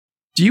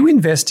Do you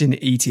invest in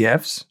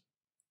ETFs?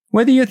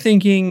 Whether you're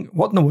thinking,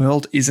 what in the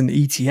world is an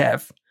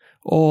ETF?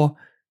 Or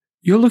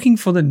you're looking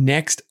for the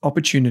next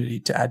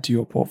opportunity to add to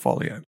your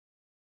portfolio,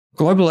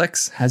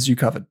 GlobalX has you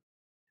covered.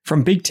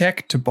 From big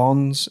tech to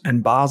bonds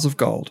and bars of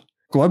gold,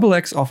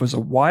 GlobalX offers a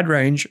wide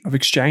range of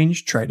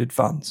exchange-traded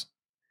funds.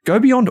 Go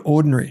beyond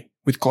ordinary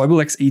with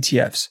GlobalX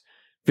ETFs.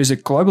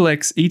 Visit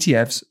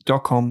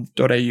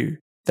globalxetfs.com.au.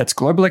 That's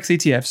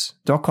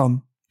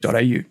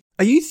globalxetfs.com.au.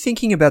 Are you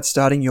thinking about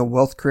starting your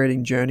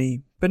wealth-creating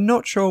journey, but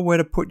not sure where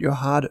to put your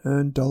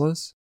hard-earned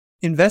dollars?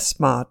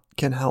 InvestSmart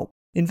can help.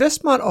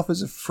 InvestSmart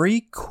offers a free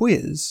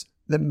quiz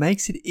that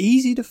makes it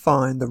easy to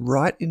find the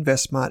right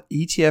InvestSmart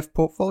ETF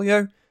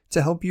portfolio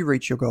to help you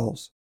reach your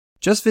goals.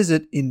 Just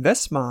visit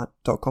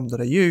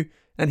investsmart.com.au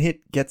and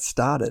hit Get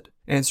Started.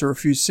 Answer a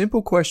few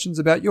simple questions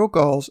about your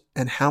goals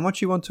and how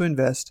much you want to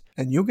invest,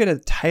 and you'll get a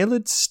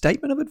tailored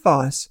statement of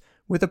advice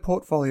with a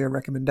portfolio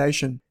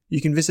recommendation. You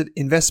can visit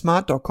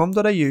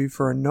investsmart.com.au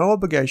for a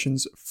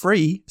no-obligations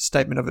free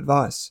statement of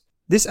advice.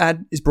 This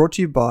ad is brought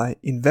to you by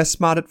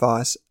InvestSmart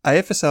Advice,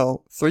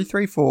 AFSL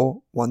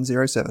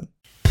 334107.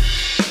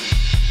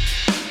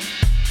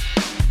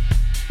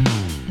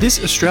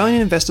 This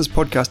Australian Investors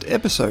Podcast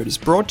episode is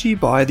brought to you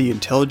by The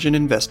Intelligent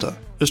Investor,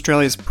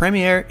 Australia's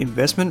premier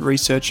investment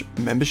research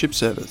membership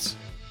service.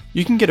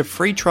 You can get a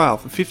free trial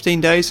for 15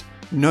 days,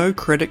 no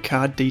credit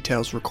card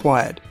details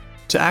required.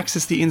 To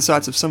access the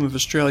insights of some of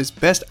Australia's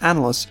best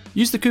analysts,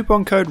 use the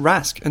coupon code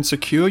RASK and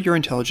secure your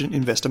Intelligent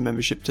Investor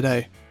membership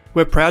today.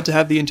 We're proud to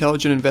have The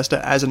Intelligent Investor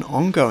as an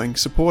ongoing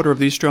supporter of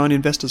the Australian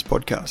Investors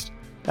Podcast.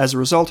 As a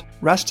result,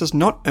 RASK does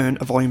not earn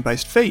a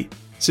volume-based fee.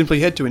 Simply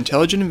head to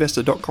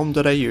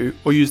intelligentinvestor.com.au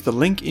or use the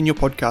link in your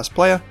podcast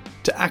player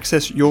to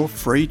access your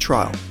free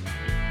trial.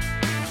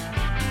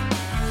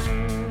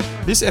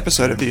 This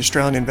episode of the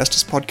Australian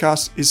Investors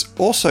Podcast is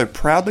also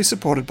proudly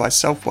supported by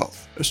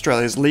Selfwealth,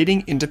 Australia's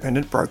leading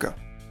independent broker.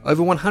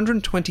 Over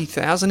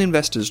 120,000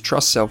 investors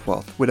trust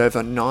Selfwealth with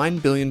over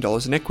 $9 billion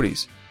in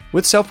equities.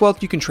 With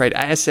Selfwealth, you can trade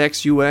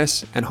ASX,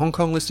 US, and Hong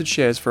Kong listed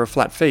shares for a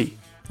flat fee.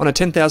 On a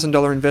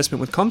 $10,000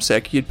 investment with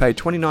CommSec, you'd pay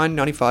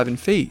 $29.95 in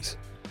fees.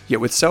 Yet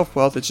with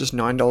Selfwealth, it's just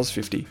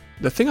 $9.50.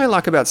 The thing I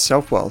like about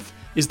Selfwealth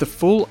is the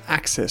full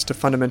access to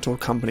fundamental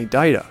company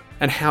data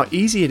and how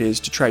easy it is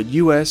to trade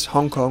US,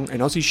 Hong Kong,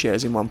 and Aussie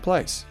shares in one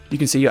place. You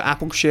can see your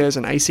Apple shares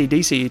and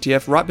ACDC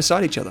ETF right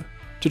beside each other.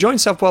 To join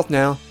Selfwealth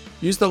now,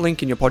 use the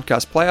link in your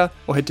podcast player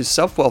or head to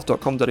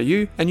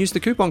selfwealth.com.au and use the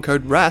coupon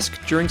code RASK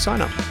during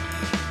sign-up.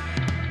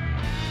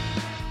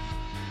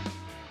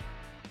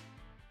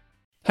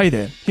 Hey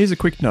there, here's a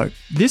quick note.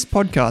 This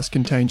podcast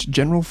contains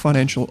general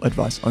financial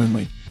advice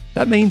only.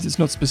 That means it's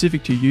not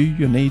specific to you,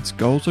 your needs,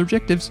 goals, or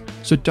objectives,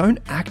 so don't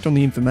act on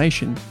the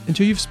information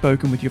until you've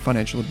spoken with your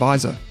financial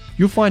advisor.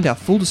 You'll find our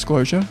full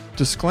disclosure,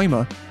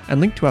 disclaimer, and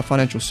link to our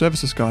financial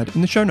services guide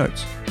in the show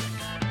notes.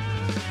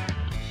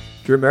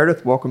 Drew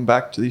Meredith, welcome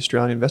back to the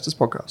Australian Investors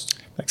Podcast.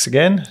 Thanks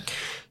again.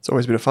 It's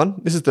always a bit of fun.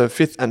 This is the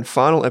fifth and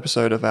final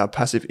episode of our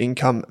Passive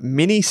Income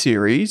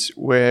mini-series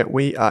where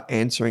we are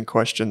answering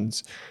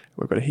questions.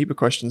 We've got a heap of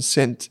questions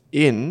sent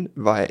in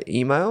via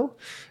email.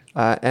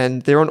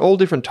 And they're on all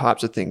different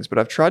types of things, but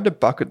I've tried to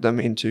bucket them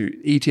into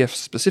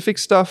ETF-specific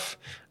stuff.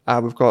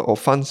 We've got all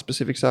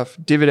fund-specific stuff,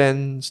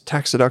 dividends,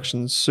 tax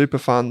deductions, super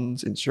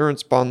funds,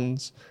 insurance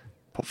bonds,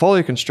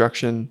 portfolio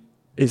construction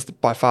is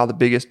by far the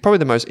biggest, probably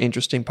the most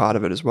interesting part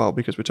of it as well,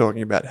 because we're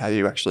talking about how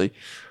you actually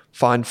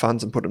find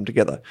funds and put them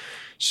together.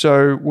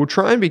 So we'll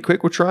try and be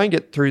quick. We'll try and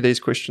get through these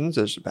questions.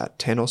 There's about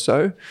 10 or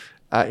so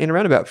in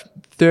around about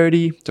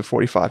 30 to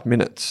 45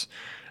 minutes.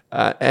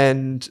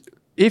 And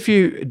if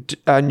you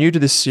are new to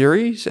this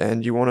series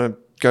and you want to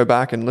go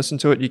back and listen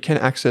to it, you can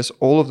access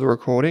all of the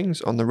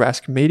recordings on the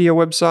Rask Media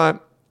website.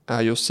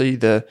 You'll see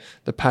the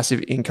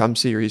Passive Income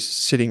series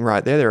sitting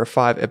right there. There are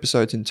 5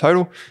 episodes in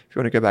total if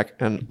you want to go back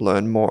and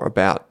learn more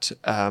about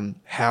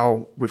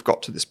how we've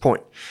got to this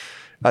point.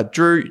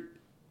 Drew,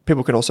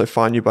 people can also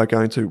find you by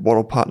going to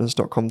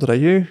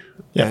wattlepartners.com.au.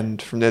 Yeah. And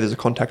from there, there's a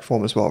contact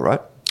form as well, right?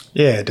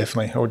 Yeah,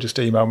 definitely. Or just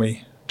email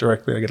me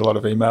directly. I get a lot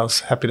of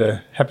emails. Happy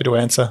to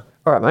answer.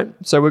 All right, mate.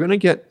 So we're going to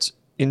get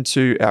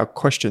into our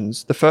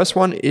questions. The first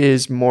one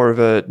is more of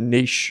a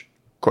niche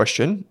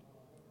question,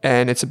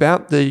 and it's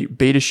about the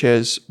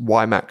BetaShares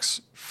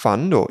YMAX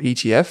fund or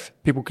ETF.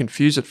 People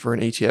confuse it for an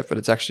ETF, but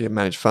it's actually a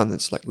managed fund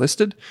that's like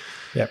listed.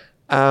 Yep.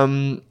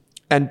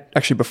 And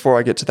actually, before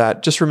I get to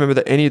that, just remember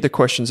that any of the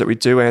questions that we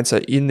do answer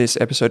in this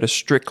episode are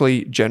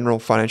strictly general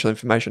financial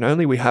information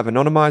only. We have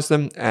anonymized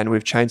them and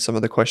we've changed some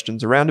of the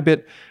questions around a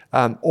bit.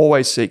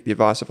 Always seek the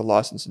advice of a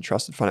licensed and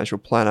trusted financial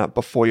planner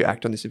before you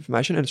act on this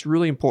information. And it's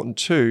really important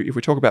too, if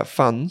we talk about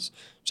funds,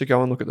 to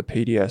go and look at the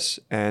PDS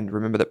and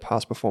remember that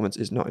past performance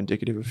is not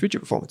indicative of future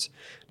performance.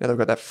 Now that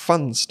we've got that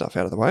fund stuff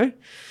out of the way,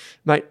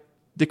 mate,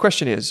 the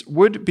question is,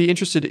 would be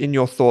interested in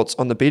your thoughts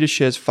on the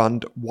BetaShares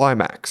fund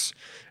YMAX.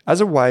 As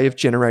a way of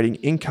generating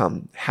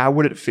income, how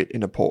would it fit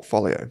in a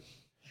portfolio?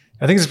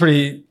 I think it's a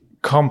pretty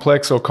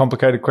complex or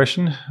complicated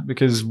question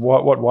because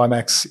what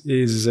YMAX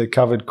is a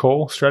covered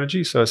call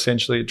strategy. So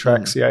essentially it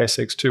tracks the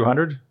ASX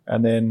 200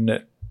 and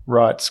then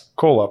writes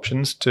call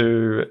options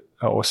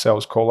or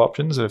sells call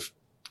options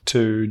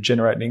to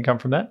generate an income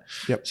from that.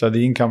 Yep. So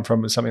the income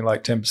from is something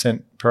like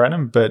 10% per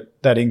annum, but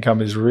that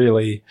income is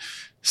really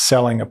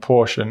selling a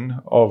portion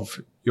of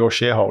your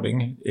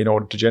shareholding in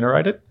order to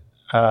generate it.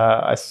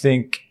 I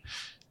think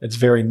it's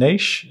very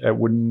niche. It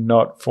would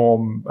not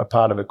form a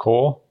part of a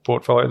core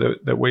portfolio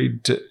that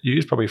we'd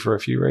use, probably for a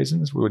few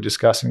reasons we were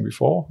discussing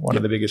before. One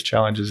of the biggest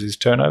challenges is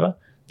turnover,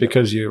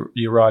 because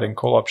you're writing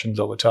call options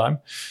all the time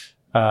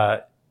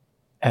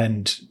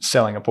and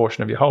selling a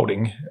portion of your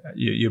holding,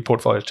 your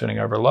portfolio is turning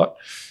over a lot.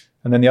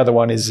 And then the other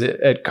one is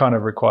it kind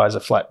of requires a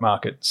flat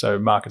market, so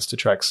markets to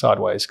track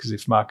sideways, because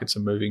if markets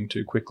are moving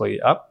too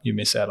quickly up, you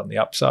miss out on the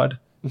upside.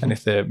 Mm-hmm. And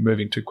if they're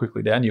moving too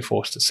quickly down, you're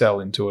forced to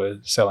sell into a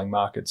selling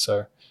market,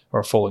 or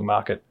a falling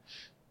market.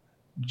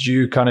 Do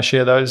you kind of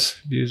share those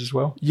views as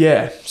well?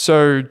 Yeah.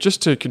 So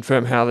just to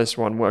confirm how this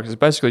one works, there's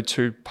basically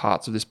two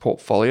parts of this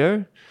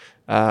portfolio.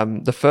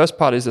 The first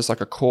part is there's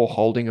like a core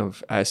holding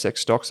of ASX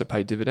stocks that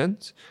pay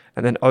dividends.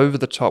 And then over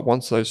the top,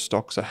 once those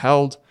stocks are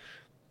held,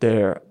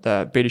 the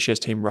BetaShares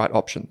team write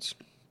options.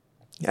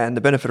 And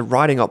the benefit of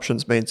writing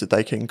options means that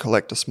they can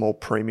collect a small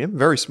premium,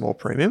 very small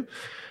premium,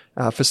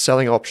 for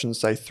selling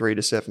options, say 3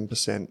 to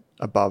 7%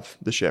 above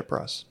the share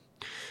price.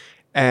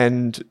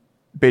 And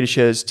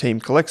BetaShares team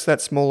collects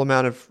that small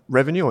amount of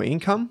revenue or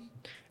income.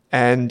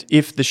 And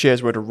if the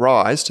shares were to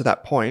rise to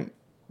that point,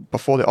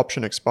 before the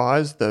option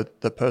expires, the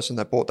person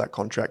that bought that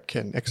contract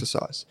can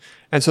exercise.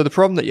 And so the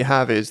problem that you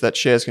have is that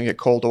shares can get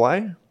called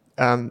away.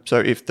 So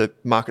if the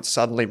market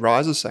suddenly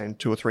rises, say in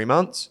 2 or 3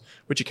 months,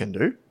 which it can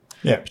do,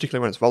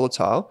 particularly when it's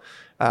volatile,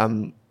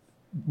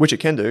 which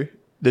it can do,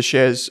 the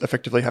shares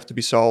effectively have to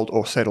be sold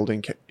or settled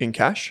in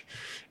cash.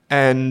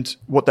 And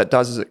what that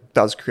does is it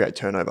does create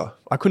turnover.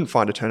 I couldn't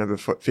find a turnover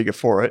figure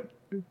for it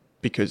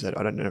because I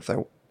don't know if they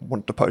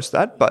want to post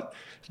that, but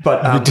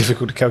it'd be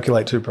difficult to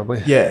calculate too,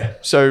 probably. Yeah.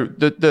 So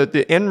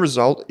the end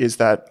result is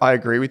that I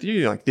agree with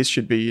you. Like, this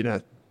should be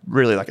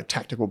really like a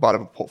tactical part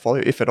of a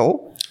portfolio, if at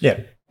all.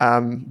 Yeah.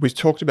 We've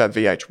talked about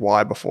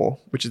VHY before,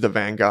 which is the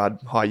Vanguard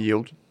high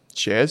yield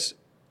shares.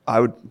 I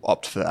would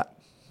opt for that.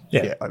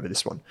 Yeah, over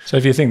this one. So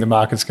if you think the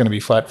market's going to be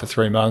flat for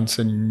 3 months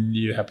and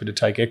you're happy to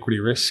take equity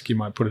risk, you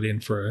might put it in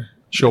for a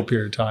short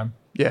period of time.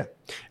 Yeah.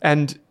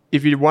 And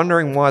if you're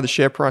wondering why the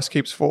share price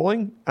keeps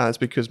falling, it's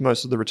because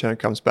most of the return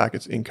comes back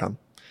as income.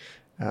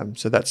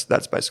 So that's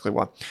basically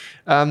why.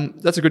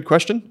 That's a good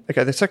question.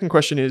 Okay, the second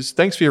question is,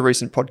 thanks for your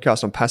recent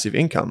podcast on passive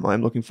income.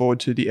 I'm looking forward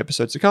to the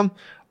episodes to come.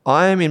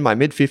 I'm in my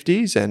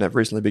mid-50s and have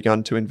recently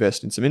begun to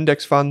invest in some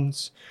index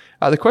funds.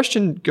 The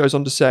question goes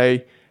on to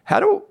say, how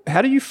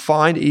do you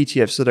find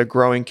ETFs that are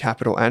growing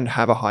capital and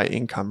have a high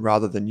income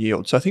rather than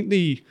yield? So I think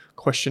the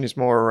question is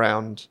more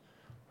around,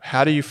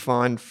 how do you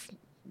find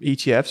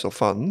ETFs or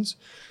funds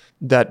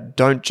that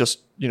don't just,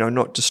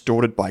 not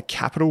distorted by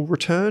capital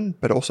return,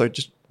 but also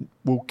just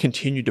will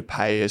continue to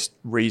pay a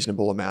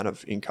reasonable amount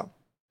of income?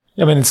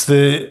 I mean, it's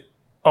the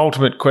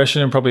ultimate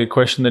question, and probably a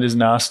question that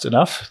isn't asked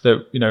enough.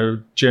 That,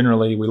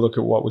 generally we look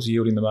at what was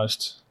yielding the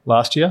most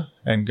last year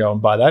and go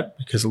and buy that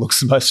because it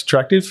looks the most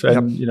attractive.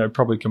 And,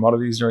 probably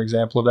commodities are an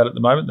example of that at the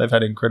moment. They've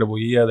had an incredible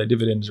year. Their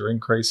dividends are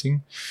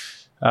increasing.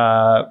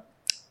 But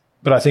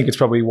I think it's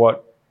probably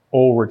what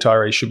all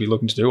retirees should be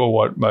looking to do, or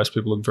what most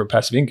people are looking for,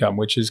 passive income,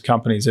 which is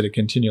companies that are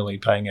continually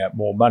paying out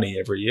more money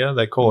every year.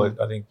 They call it,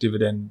 I think,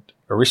 dividend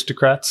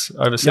aristocrats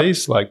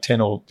overseas, like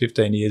 10 or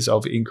 15 years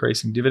of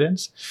increasing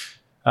dividends.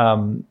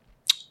 And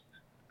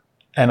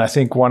I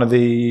think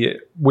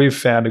we've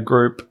found a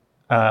group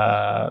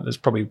that's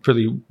probably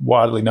pretty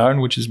widely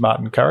known, which is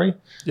Martin Currie.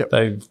 Yep.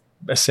 They've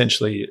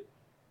essentially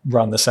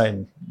run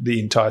the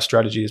entire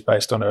strategy is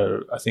based on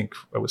I think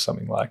it was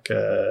something like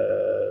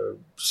a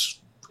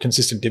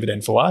consistent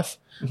dividend for life,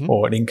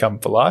 or an income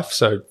for life.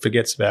 So it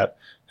forgets about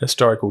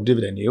historical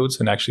dividend yields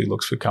and actually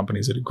looks for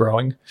companies that are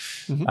growing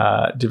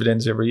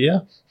dividends every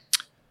year.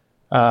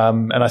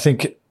 And I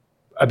think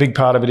a big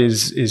part of it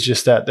is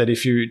just that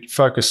if you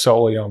focus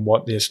solely on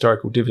what the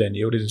historical dividend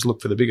yield is, look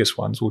for the biggest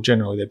ones, well,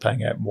 generally they're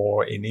paying out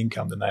more in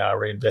income than they are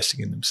reinvesting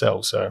in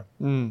themselves. So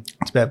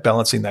it's about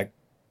balancing that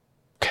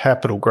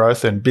capital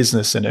growth and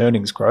business and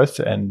earnings growth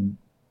and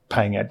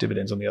paying out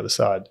dividends on the other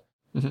side.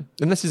 Mm-hmm.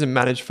 And this is a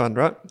managed fund,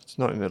 right? It's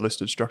not in a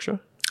listed structure.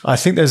 I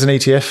think there's an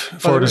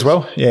ETF for it as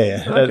well.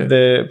 Yeah. Okay.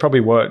 They're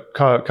probably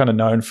kind of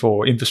known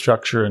for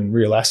infrastructure and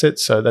real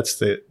assets. So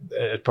that's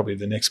probably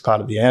the next part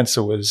of the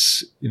answer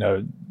was,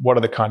 what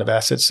are the kind of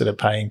assets that are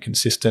paying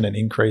consistent and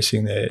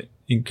increasing their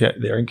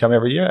income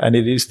every year? And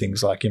it is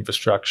things like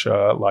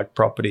infrastructure, like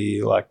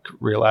property, like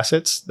real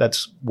assets.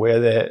 That's where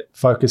their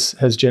focus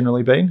has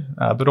generally been,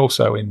 but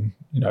also in,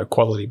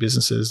 quality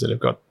businesses that have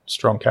got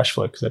strong cash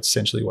flow, because that's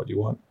essentially what you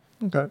want.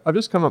 Okay. I've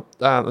just come up,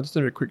 I just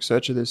did a quick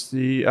search of this.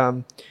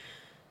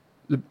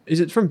 Is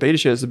it from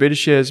BetaShares? The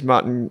BetaShares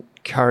Martin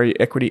Currie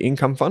Equity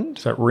Income Fund?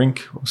 Is that RINC?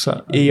 What's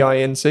that?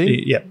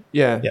 EINC? Yeah.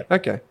 Yeah.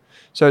 Okay.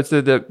 So it's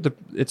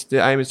the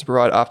aim is to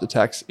provide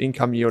after-tax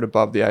income yield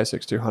above the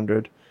ASX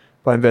 200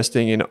 by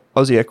investing in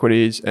Aussie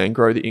equities and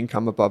grow the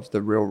income above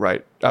the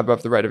rate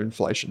of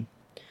inflation.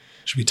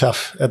 Should be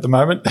tough at the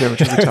moment. Yeah,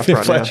 which would be tough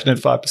right now. Inflation at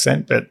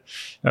 5%,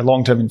 but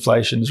long-term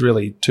inflation is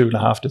really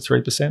 2.5 to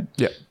 3%.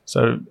 Yeah.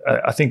 So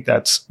I think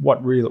that's what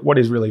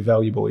is really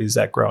valuable is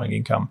that growing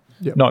income,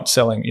 not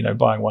selling,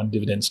 buying one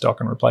dividend stock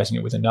and replacing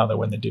it with another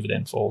when the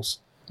dividend falls.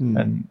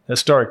 And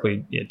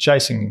historically,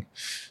 chasing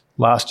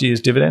last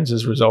year's dividends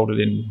has resulted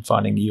in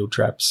finding yield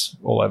traps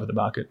all over the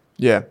market.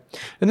 Yeah.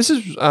 And this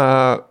is,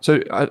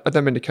 so I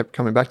don't mean to keep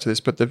coming back to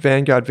this, but the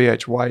Vanguard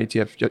VHY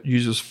ETF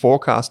uses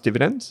forecast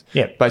dividends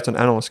based on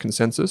analyst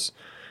consensus.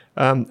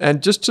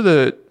 And just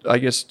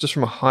just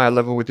from a higher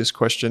level with this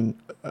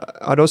question,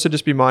 I'd also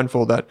just be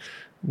mindful that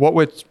what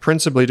we're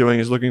principally doing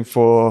is looking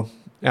for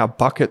our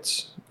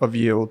buckets of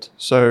yield.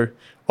 So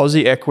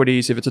Aussie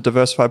equities, if it's a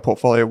diversified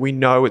portfolio, we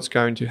know it's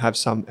going to have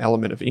some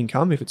element of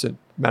income if it's a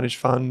managed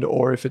fund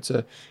or if it's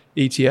a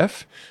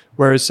ETF.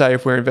 Whereas, say,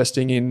 if we're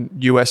investing in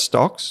US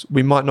stocks,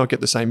 we might not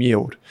get the same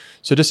yield.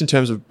 So just in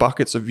terms of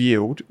buckets of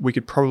yield, we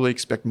could probably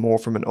expect more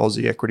from an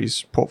Aussie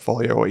equities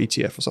portfolio or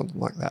ETF or something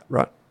like that,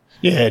 right?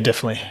 Yeah,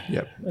 definitely.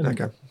 Yeah.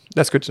 Okay.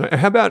 That's good to know.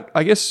 And how about,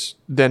 I guess,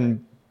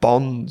 then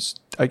bonds?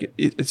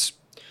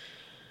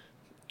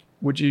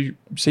 Would you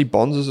see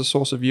bonds as a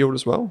source of yield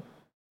as well?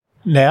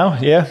 Now,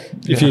 yeah.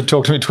 If you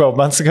talked to me 12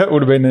 months ago, it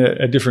would have been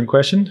a different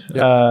question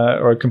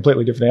or a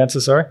completely different answer,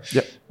 sorry.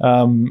 Yep.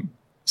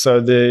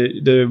 So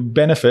the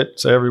benefit,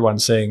 so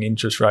everyone's seeing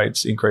interest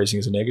rates increasing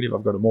as a negative.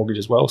 I've got a mortgage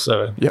as well,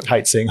 so I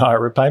hate seeing higher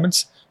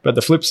repayments. But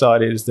the flip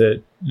side is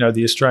that,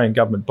 the Australian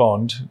government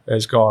bond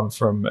has gone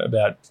from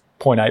about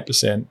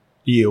 0.8%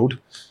 yield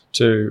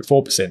to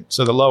 4%.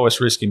 So the lowest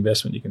risk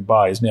investment you can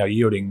buy is now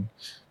yielding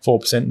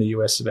 4%. In the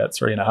US, about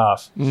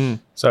 3.5%.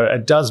 So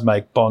it does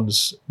make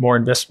bonds more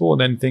investable.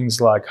 And then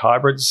things like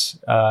hybrids,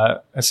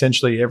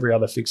 essentially every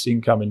other fixed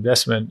income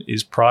investment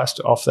is priced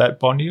off that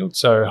bond yield.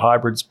 So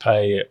hybrids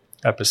pay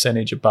a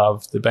percentage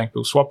above the bank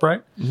bill swap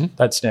rate.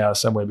 That's now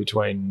somewhere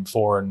between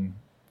 4 and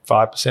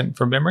 5%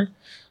 from memory.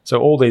 So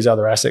all these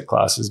other asset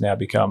classes now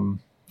become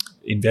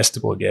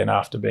investable again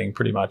after being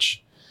pretty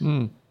much,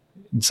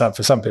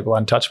 for some people,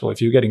 untouchable.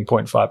 If you're getting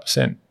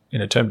 0.5%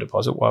 in a term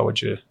deposit, why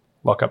would you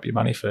lock up your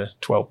money for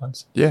 12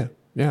 months? Yeah,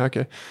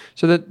 okay.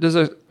 So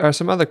there's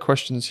some other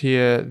questions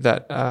here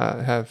that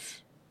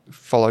have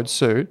followed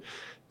suit.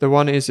 The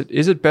one is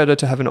it better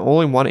to have an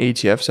all-in-one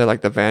ETF, say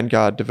like the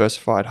Vanguard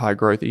Diversified High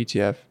Growth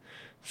ETF,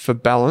 for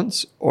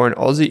balance, or an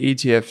Aussie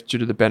ETF due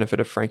to the benefit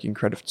of franking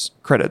credits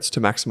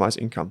to maximize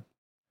income?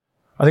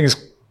 I think it's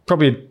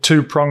probably a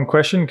two-pronged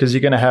question because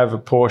you're going to have a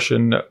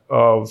portion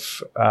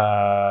of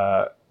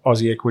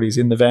Aussie equities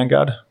in the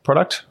Vanguard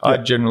product. Yeah.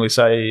 I'd generally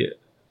say,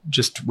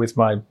 just with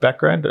my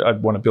background,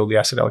 I'd want to build the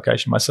asset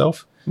allocation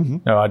myself.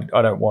 I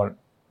don't want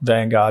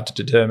Vanguard to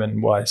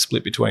determine why I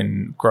split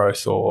between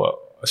growth or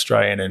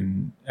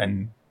Australian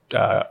and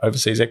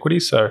overseas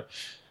equities. So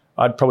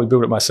I'd probably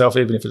build it myself,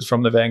 even if it's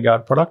from the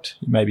Vanguard product.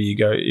 Maybe you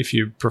go, if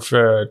you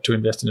prefer to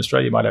invest in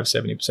Australia, you might have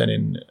 70%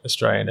 in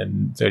Australian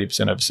and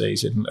 30%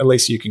 overseas. And at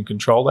least you can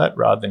control that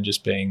rather than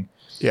just being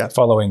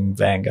following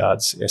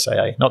Vanguard's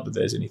SAA. Not that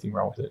there's anything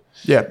wrong with it.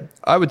 Yeah,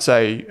 I would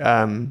say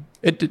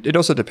it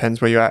also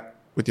depends where you're at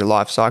with your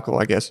life cycle,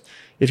 I guess.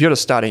 If you're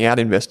just starting out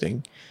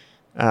investing,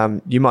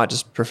 you might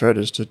just prefer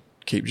to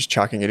keep just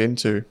chucking it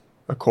into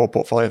a core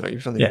portfolio. Like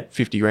if something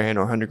 50 grand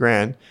or 100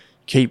 grand,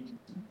 keep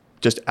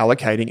just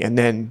allocating and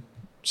then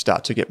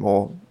start to get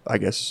more, I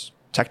guess,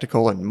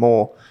 tactical and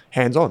more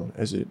hands-on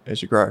as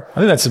you grow. I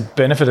think that's the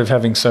benefit of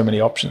having so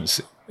many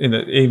options,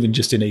 even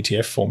just in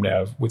ETF form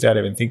now, without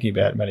even thinking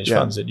about managed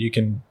funds, that you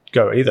can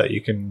go either.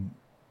 You can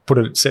put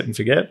it set and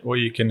forget, or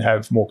you can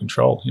have more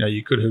control.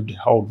 You could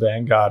hold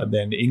Vanguard and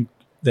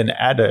then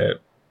add a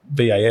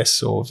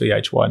VAS or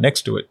VHY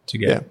next to it to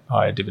get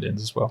higher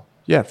dividends as well.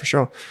 Yeah, for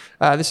sure.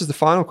 This is the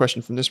final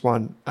question from this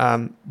one,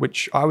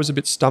 which I was a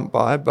bit stumped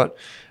by, but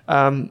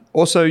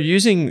also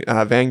using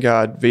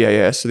Vanguard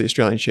VAS, so the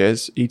Australian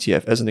Shares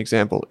ETF, as an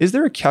example, is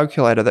there a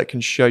calculator that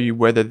can show you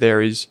whether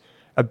there is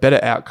a better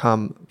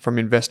outcome from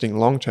investing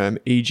long-term,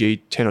 e.g.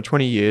 10 or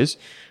 20 years,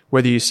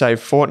 whether you save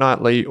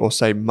fortnightly or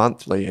say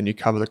monthly and you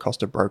cover the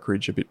cost of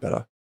brokerage a bit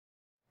better?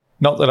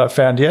 Not that I've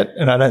found yet,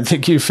 and I don't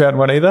think you've found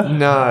one either.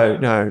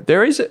 No.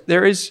 There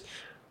is.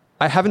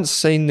 I haven't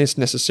seen this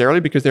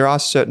necessarily because there are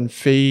certain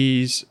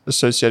fees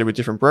associated with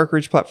different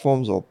brokerage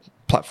platforms or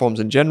platforms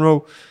in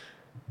general.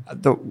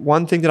 The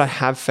one thing that I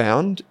have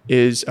found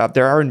is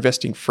there are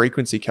investing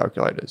frequency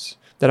calculators.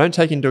 They don't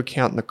take into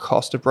account the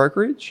cost of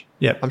brokerage.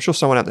 Yeah, I'm sure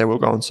someone out there will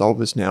go and solve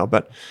this now,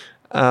 but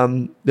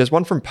there's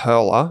one from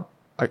Pearler,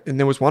 and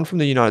there was one from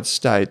the United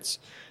States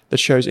that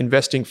shows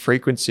investing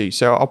frequency.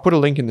 So I'll put a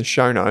link in the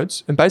show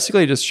notes, and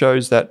basically it just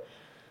shows that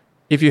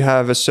if you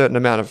have a certain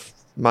amount of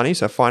money,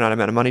 so a finite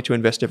amount of money to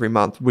invest every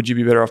month, would you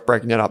be better off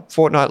breaking it up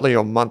fortnightly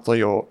or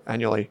monthly or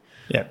annually?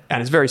 Yeah.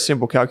 And it's a very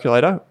simple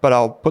calculator, but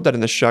I'll put that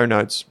in the show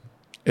notes.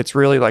 It's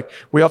really like,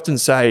 we often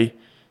say,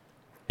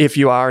 if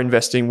you are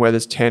investing where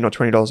there's $10 or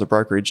 $20 of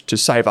brokerage, to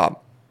save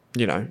up,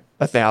 $1,000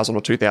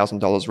 or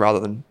 $2,000 rather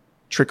than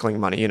trickling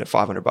money in at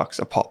 $500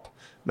 a pop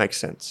makes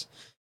sense.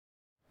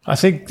 I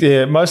think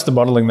most of the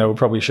modelling, though, will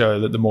probably show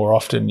that the more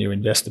often you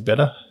invest, the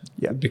better.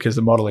 Yeah. Because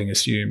the modelling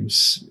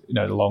assumes,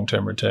 the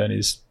long-term return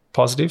is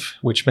positive,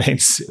 which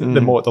means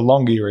the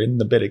longer you're in,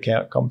 the better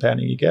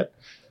compounding you get.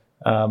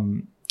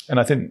 And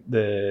I think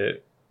the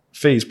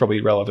fee is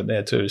probably relevant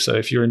there too. So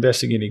if you're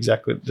investing in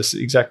exactly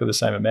the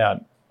same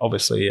amount,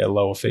 obviously a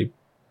lower fee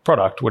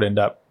product would end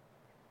up,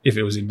 if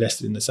it was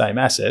invested in the same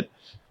asset,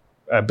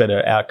 a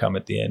better outcome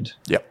at the end.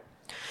 Yep.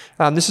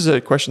 This is a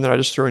question that I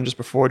just threw in just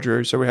before,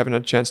 Drew, so we haven't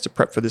had a chance to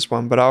prep for this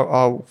one, but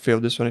I'll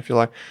field this one if you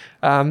like.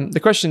 The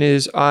question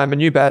is, I'm a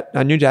new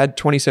dad,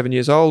 27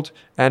 years old,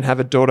 and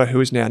have a daughter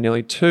who is now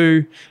nearly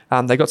 2.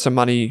 They got some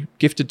money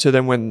gifted to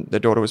them when their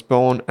daughter was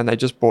born, and they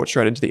just bought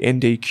straight into the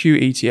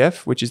NDQ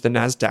ETF, which is the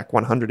NASDAQ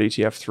 100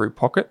 ETF through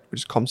Pocket,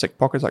 which is CommSec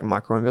Pocket, it's like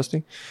micro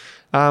investing.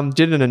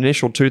 Did an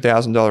initial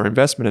 $2,000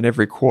 investment, and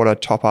every quarter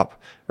top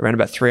up around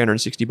about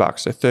 $360,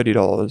 so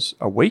 $30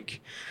 a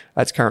week.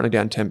 That's currently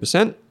down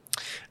 10%.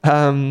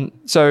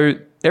 So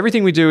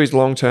everything we do is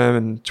long-term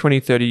and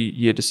 20,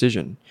 30-year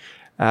decision.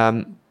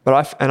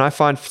 But I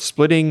find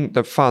splitting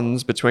the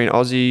funds between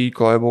Aussie,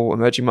 global,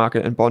 emerging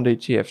market, and bond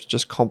ETFs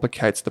just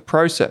complicates the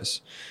process.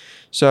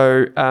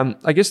 So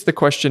I guess the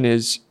question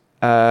is,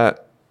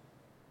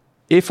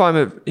 if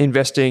I'm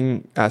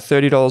investing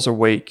 $30 a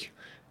week,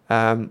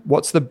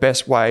 what's the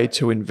best way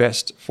to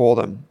invest for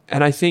them?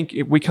 And I think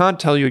we can't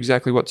tell you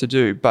exactly what to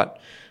do, but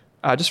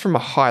just from a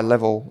high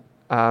level,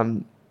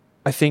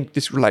 I think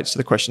this relates to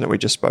the question that we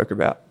just spoke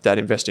about, that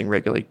investing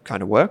regularly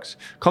kind of works.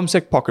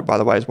 CommSec Pocket, by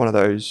the way, is one of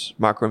those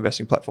micro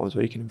investing platforms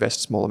where you can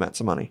invest small amounts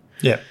of money.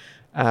 Yeah.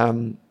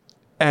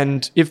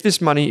 And if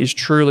this money is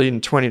truly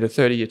in 20 to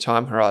 30 year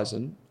time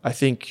horizon, I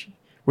think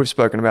we've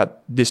spoken about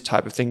this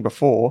type of thing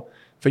before.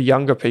 For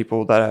younger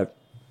people that are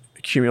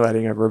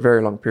accumulating over a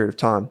very long period of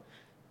time,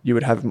 you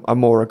would have a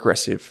more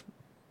aggressive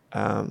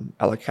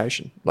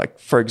allocation. Like,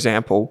 for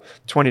example,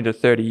 20 to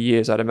 30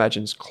 years, I'd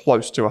imagine is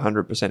close to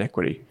 100%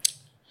 equity.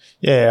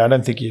 Yeah, I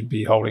don't think you'd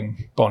be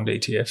holding bond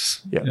ETFs.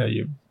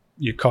 Yeah.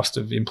 Your cost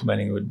of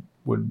implementing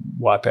would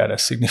wipe out a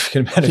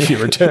significant amount of your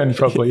return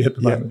probably at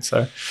the moment.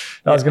 So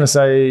I was going to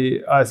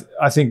say,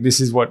 I think this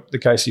is what the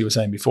case you were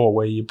saying before,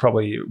 where you're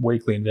probably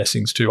weekly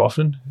investing is too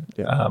often,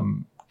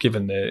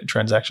 given the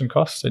transaction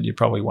costs, and you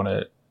probably want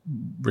to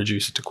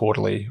reduce it to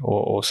quarterly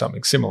or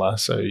something similar,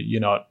 so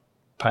you're not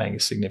paying a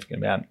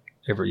significant amount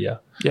every year.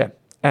 Yeah,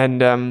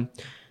 and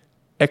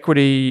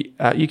equity,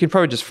 you can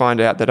probably just find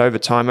out that over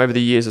time, over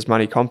the years as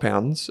money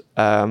compounds,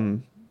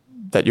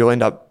 that you'll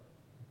end up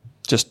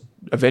just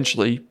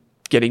eventually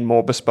getting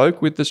more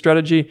bespoke with the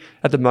strategy.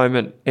 At the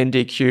moment,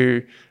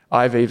 NDQ,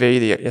 IVV,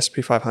 the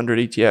S&P 500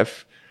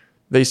 ETF,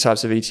 these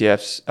types of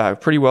ETFs are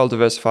pretty well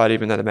diversified,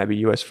 even though they may be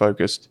US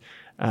focused.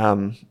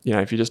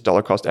 If you just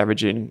dollar cost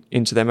averaging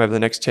into them over the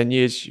next 10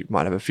 years, you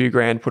might have a few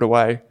grand put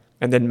away,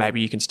 and then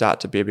maybe you can start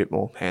to be a bit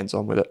more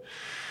hands-on with it.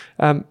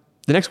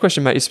 The next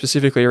question, mate, is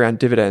specifically around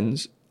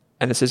dividends.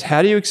 And it says,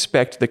 how do you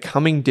expect the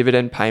coming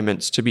dividend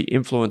payments to be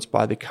influenced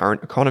by the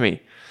current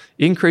economy?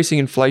 Increasing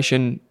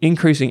inflation,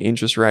 increasing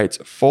interest rates,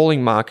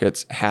 falling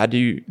markets, how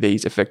do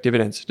these affect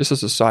dividends? Just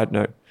as a side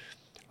note,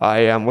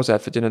 I was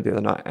out for dinner the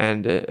other night,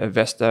 and a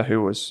investor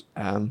who was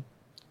an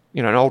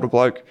older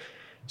bloke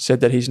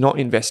said that he's not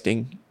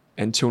investing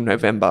until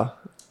November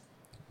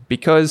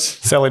because...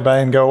 Sally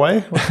Bain go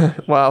away?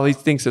 Well, he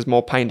thinks there's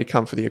more pain to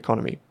come for the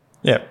economy.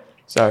 Yeah.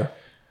 So...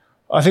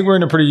 I think we're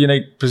in a pretty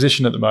unique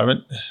position at the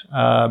moment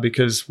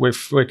because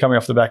we're coming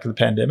off the back of the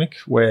pandemic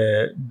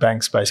where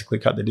banks basically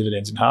cut their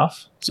dividends in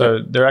half. So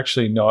they're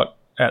actually not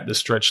at the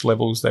stretch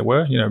levels they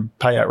were.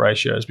 Payout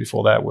ratios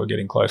before that were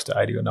getting close to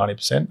 80 or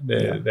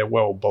 90%. They're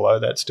well below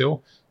that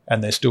still,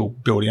 and they're still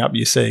building up.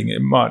 You're seeing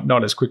it might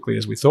not as quickly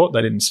as we thought.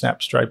 They didn't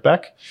snap straight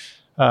back.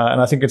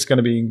 And I think it's going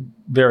to be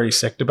very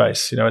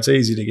sector-based. It's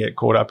easy to get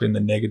caught up in the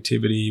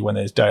negativity when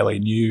there's daily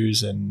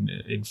news and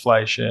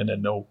inflation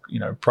and all,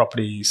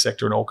 property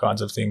sector and all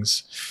kinds of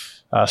things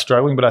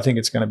struggling. But I think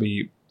it's going to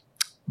be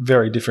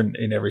very different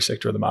in every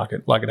sector of the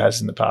market, like it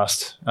has in the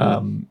past.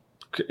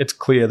 It's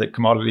clear that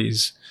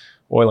commodities,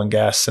 oil and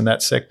gas, and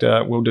that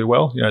sector will do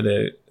well.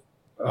 They're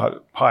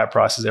higher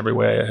prices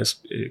everywhere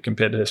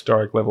compared to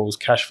historic levels.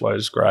 Cash flow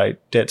is great.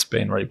 Debt's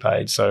been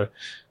repaid. So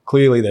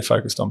clearly they're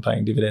focused on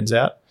paying dividends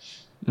out.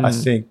 I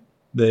think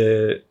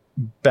the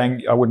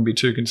bank, I wouldn't be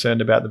too concerned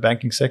about the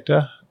banking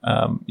sector.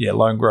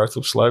 Loan growth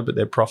will slow, but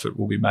their profit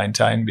will be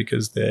maintained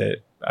because they're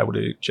able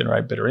to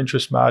generate better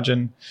interest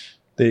margin.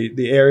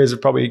 The areas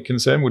of probably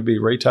concern would be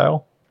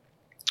retail,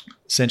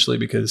 essentially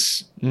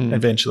because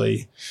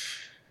eventually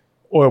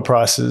oil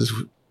prices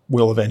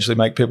will eventually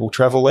make people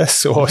travel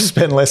less or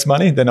spend less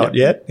money. They're not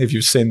yet, if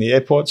you've seen the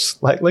airports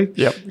lately.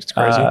 Yep, it's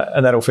crazy.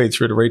 And that'll feed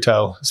through to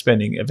retail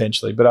spending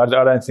eventually. But I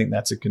don't think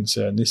that's a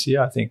concern this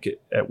year. I think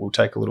it will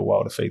take a little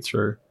while to feed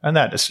through. And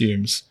that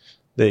assumes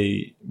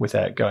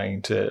without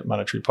going to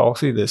monetary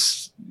policy,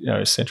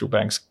 central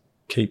banks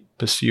keep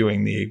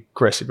pursuing the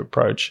aggressive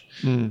approach.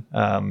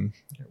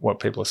 What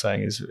people are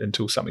saying is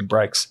until something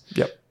breaks,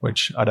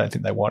 which I don't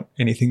think they want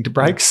anything to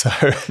break. So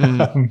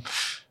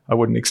I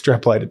wouldn't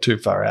extrapolate it too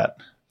far out.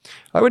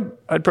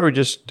 I'd probably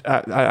just,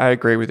 I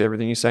agree with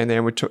everything you're saying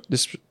there. And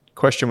this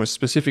question was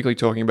specifically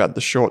talking about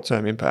the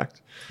short-term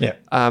impact. Yeah.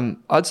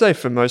 I'd say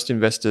for most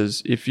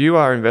investors, if you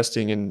are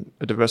investing in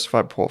a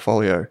diversified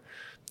portfolio,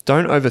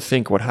 don't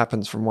overthink what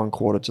happens from one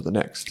quarter to the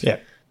next. Yeah.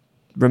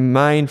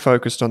 Remain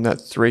focused on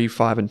that 3,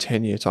 5, and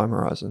 10-year time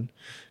horizon,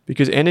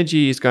 because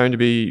energy is going to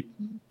be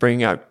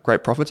bringing out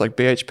great profits. Like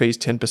BHP is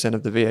 10%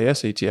 of the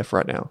VAS ETF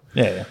right now.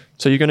 Yeah.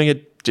 So you're going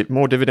to get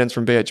more dividends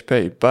from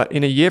BHP. But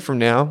in a year from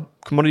now,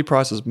 commodity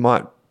prices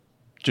might,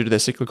 due to their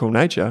cyclical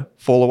nature,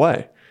 fall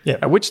away. Yeah.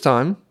 At which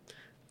time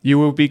you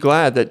will be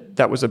glad that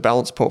that was a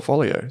balanced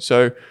portfolio.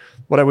 So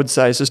what I would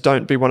say is just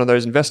don't be one of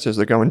those investors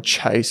that go and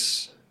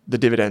chase the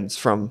dividends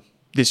from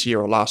this year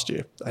or last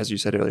year, as you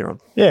said earlier on.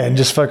 Yeah, and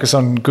just focus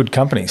on good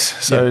companies.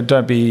 So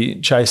don't be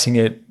chasing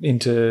it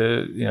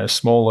into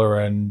smaller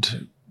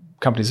and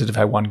companies that have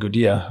had one good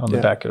year on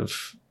the back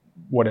of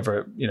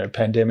whatever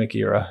pandemic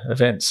era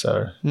events.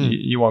 So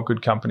you want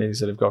good companies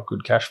that have got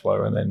good cash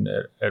flow, and then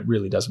it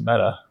really doesn't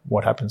matter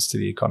what happens to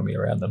the economy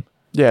around them.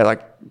 Yeah,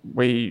 like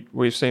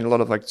we've seen a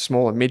lot of like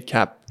small and mid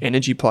cap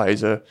energy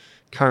plays are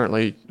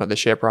currently, like, their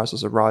share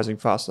prices are rising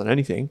faster than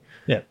anything.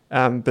 Yeah.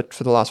 But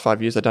for the last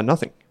 5 years, they've done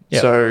nothing.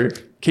 Yeah. So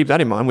keep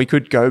that in mind. We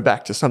could go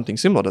back to something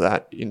similar to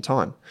that in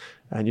time,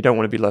 and you don't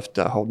want to be left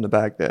holding the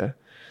bag there.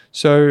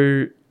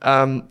 So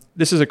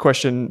this next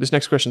question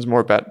is more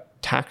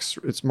about tax.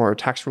 It's more a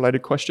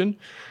tax-related question.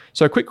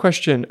 So a quick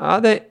question,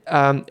 are there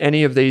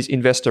any of these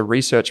investor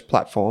research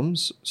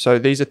platforms? So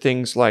these are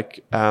things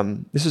like,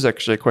 this is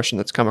actually a question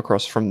that's come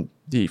across from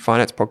the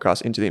finance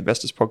podcast into the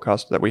investors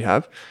podcast that we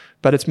have,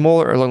 but it's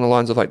more along the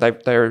lines of like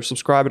they're a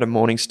subscriber to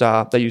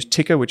Morningstar. They use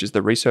Ticker, which is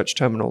the research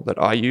terminal that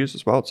I use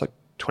as well. It's like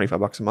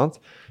 $25 a month.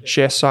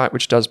 ShareSite,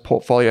 which does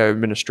portfolio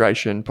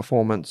administration,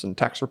 performance, and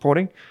tax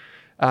reporting.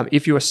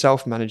 If you are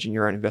self-managing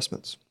your own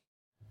investments.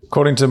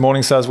 According to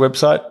Morningstar's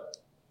website,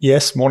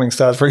 yes,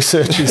 Morningstar's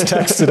research is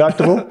tax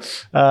deductible.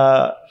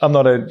 I'm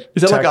not a.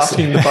 Is that like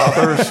asking the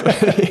barber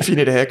if you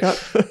need a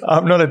haircut?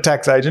 I'm not a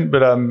tax agent,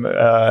 but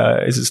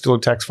is it still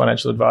a tax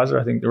financial advisor?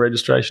 I think the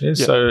registration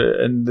is. Yeah. So,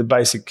 and the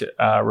basic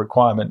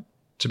requirement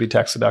to be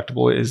tax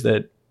deductible is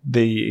that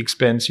the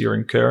expense you're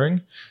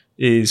incurring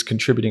is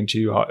contributing to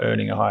you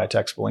earning a higher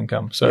taxable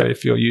income. So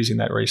if you're using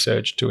that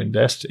research to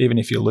invest, even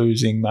if you're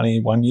losing money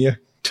one year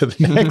to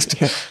the next,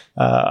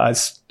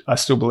 I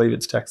still believe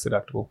it's tax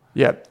deductible.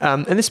 Yeah.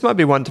 And this might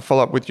be one to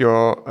follow up with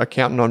your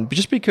accountant on,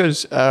 just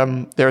because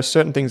there are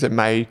certain things that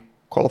may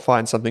qualify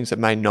and some things that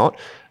may not.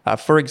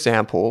 For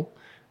example,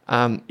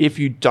 if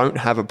you don't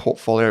have a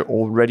portfolio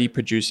already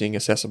producing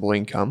assessable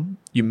income,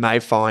 you may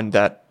find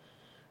that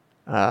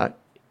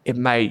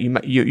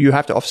you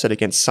have to offset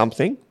against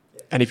something.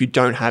 And if you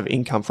don't have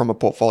income from a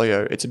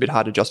portfolio, it's a bit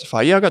hard to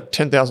justify. Yeah, I've got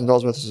 $10,000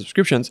 worth of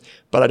subscriptions,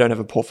 but I don't have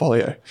a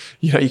portfolio.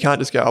 You can't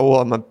just go, oh,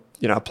 well, I'm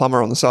a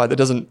plumber on the side that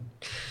doesn't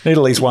need at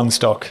least one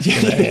stock.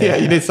 Yeah,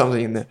 you need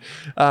something in there.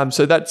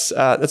 So that's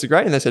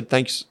great. And they said,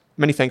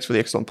 many thanks for the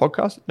excellent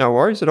podcast. No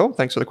worries at all.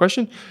 Thanks for the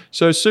question.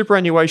 So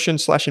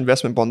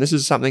superannuation/investment bond. This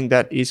is something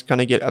that is going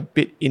to get a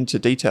bit into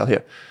detail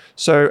here.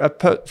 So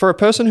for a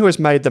person who has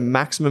made the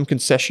maximum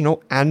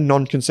concessional and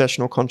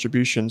non-concessional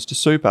contributions to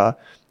super,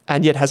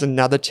 and yet has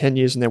another 10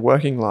 years in their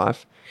working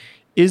life,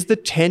 is the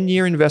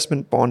 10-year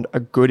investment bond a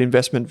good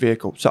investment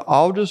vehicle? So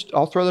I'll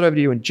throw that over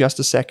to you in just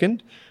a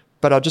second,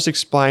 but I'll just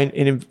explain.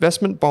 An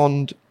investment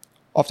bond,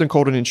 often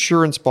called an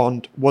insurance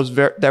bond,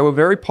 they were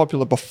very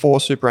popular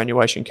before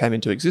superannuation came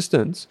into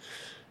existence,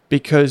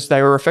 because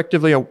they were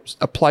effectively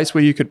a place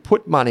where you could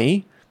put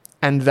money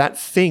and that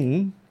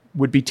thing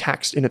would be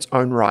taxed in its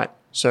own right,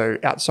 so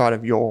outside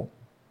of your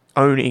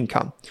own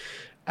income.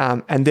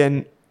 And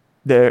then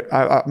maybe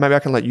I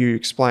can let you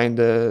explain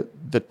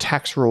the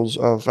tax rules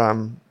of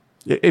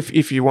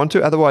if you want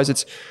to. Otherwise,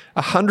 it's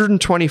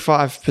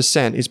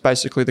 125% is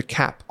basically the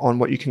cap on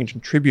what you can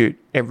contribute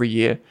every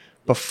year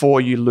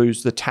before you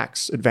lose the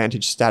tax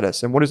advantage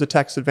status. And what is the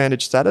tax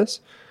advantage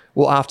status?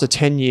 Well, after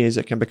 10 years,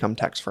 it can become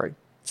tax-free.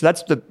 So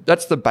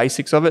that's the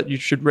basics of it. You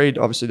should read,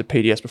 obviously, the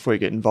PDS before you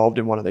get involved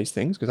in one of these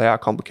things, because they are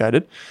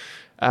complicated.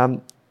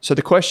 So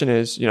the question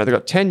is, they've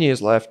got 10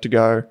 years left to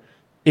go.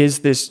 Is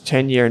this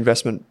 10-year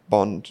investment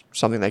bond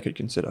something they could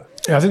consider?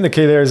 Yeah, I think the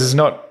key there is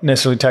not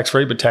necessarily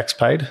tax-free, but tax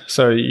paid.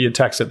 So you're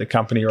taxed at the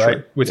company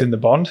rate within the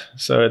bond.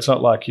 So it's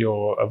not like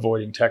you're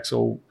avoiding tax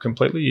all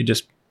completely. You're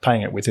just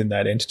paying it within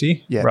that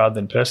entity rather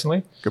than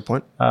personally. Good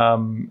point.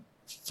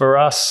 For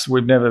us,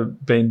 we've never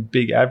been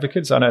big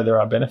advocates. I know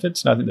there are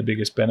benefits, and I think the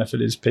biggest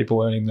benefit is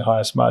people earning the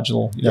highest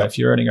marginal. If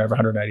you're earning over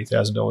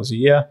 $180,000 a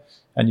year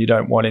and you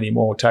don't want any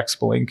more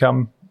taxable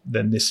income,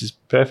 then this is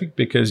perfect,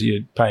 because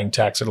you're paying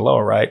tax at a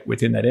lower rate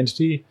within that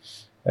entity.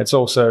 It's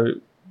also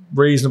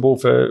reasonable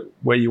for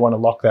where you want to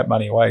lock that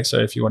money away. So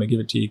if you want to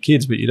give it to your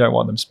kids, but you don't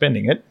want them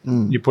spending it,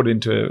 you put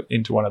it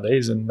into one of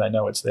these and they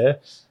know it's there,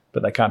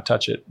 but they can't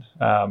touch it.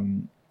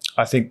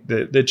 I think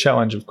the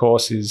challenge, of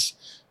course, is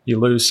you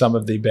lose some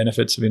of the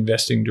benefits of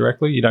investing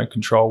directly. You don't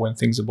control when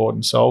things are bought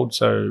and sold,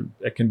 so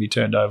it can be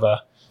turned over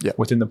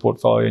within the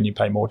portfolio, and you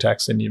pay more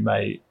tax than you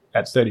may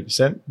at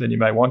 30% than you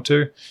may want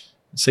to.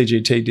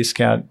 CGT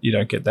discount, you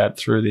don't get that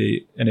through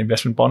an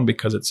investment bond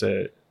because it's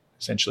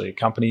essentially a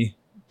company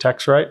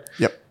tax rate.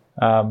 Yep.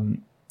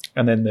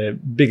 And then the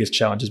biggest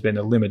challenge has been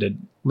the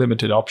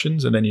limited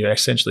options, and then you're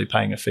essentially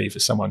paying a fee for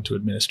someone to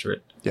administer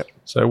it. Yep.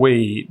 So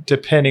we,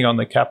 depending on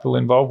the capital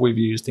involved, we've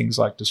used things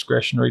like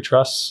discretionary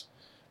trusts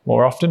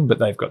more often, but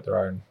they've got their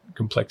own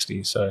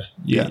complexity. So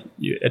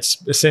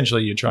it's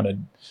essentially you're trying to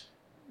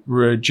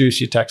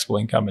reduce your taxable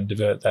income and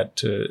divert that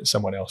to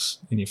someone else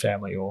in your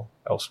family or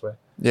elsewhere.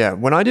 Yeah.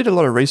 When I did a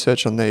lot of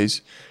research on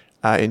these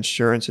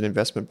insurance and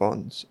investment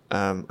bonds,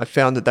 I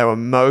found that they were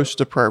most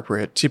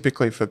appropriate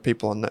typically for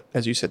people on,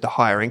 as you said, the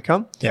higher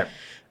income. Yeah.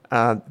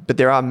 But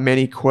there are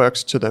many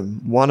quirks to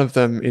them. One of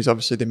them is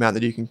obviously the amount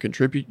that you can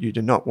contribute. You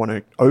do not want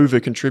to over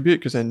contribute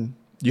because then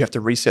you have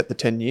to reset the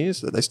 10 years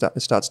that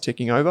it starts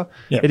ticking over.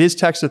 Yep. It is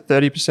taxed at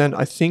 30%.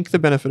 I think the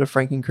benefit of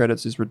franking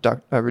credits is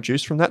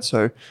reduced from that.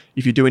 So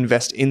if you do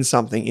invest in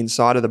something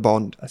inside of the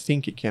bond, I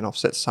think it can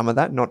offset some of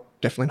that,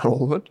 definitely not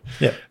all of it.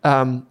 Yeah.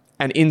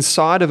 And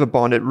inside of a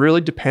bond, it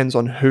really depends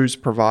on who's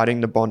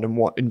providing the bond and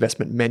what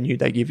investment menu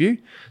they give you.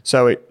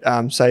 So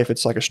say if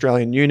it's like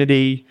Australian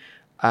Unity,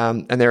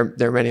 and there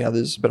are many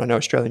others, but I know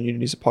Australian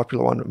Unity is a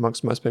popular one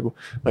amongst most people.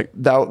 Like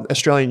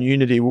Australian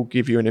Unity will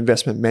give you an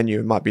investment menu.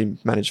 It might be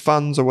managed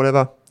funds or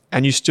whatever,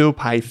 and you still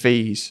pay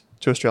fees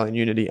to Australian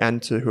Unity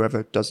and to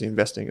whoever does the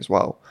investing as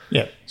well.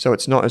 Yeah. So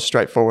it's not as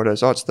straightforward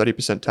as it's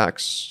 30%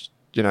 tax,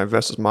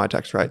 versus my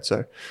tax rate.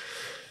 So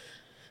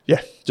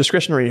yeah,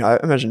 I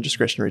imagine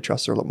discretionary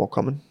trusts are a lot more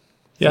common.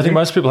 Yeah, I think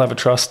most people have a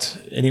trust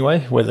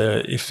anyway,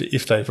 whether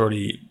if they've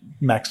already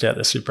maxed out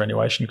their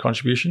superannuation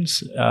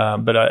contributions.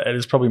 But it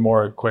is probably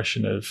more a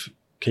question of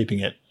keeping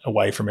it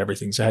away from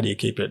everything. So how do you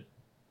keep it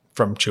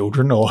from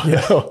children or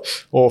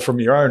from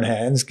your own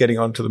hands getting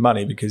onto the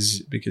money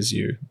because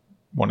you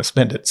want to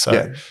spend it?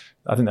 So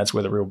I think that's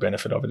where the real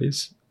benefit of it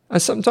is.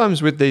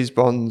 Sometimes with these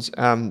bonds,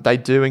 they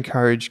do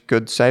encourage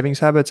good savings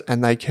habits,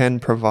 and they can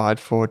provide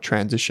for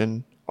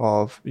transition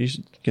of, you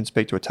can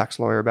speak to a tax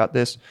lawyer about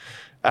this.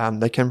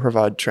 They can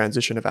provide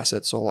transition of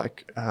assets, or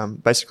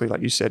basically,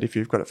 like you said, if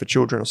you've got it for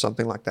children or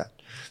something like that,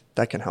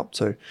 that can help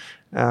too.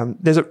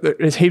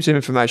 There's heaps of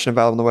information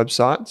available on the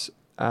website.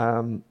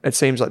 It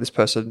seems like this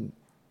person,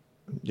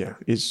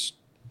 is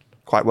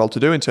quite well to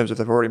do in terms of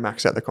they've already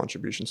maxed out their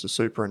contributions to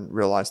super and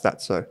realised that.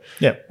 So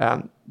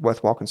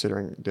worthwhile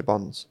considering their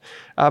bonds.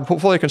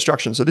 Portfolio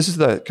construction. So this is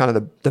the kind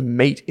of the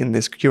meat in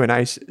this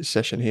Q&A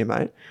session here,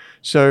 mate.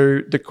 So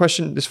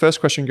this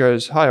first question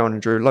goes, "Hi, Owen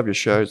and Drew, love your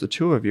shows. The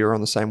two of you are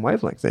on the same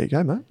wavelength." There you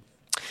go, mate.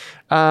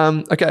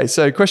 Okay,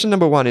 so question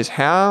number one is,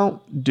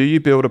 how do you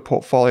build a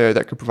portfolio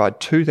that could provide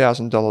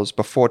 $2,000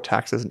 before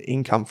tax as an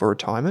income for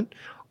retirement?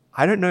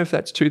 I don't know if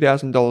that's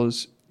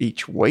 $2,000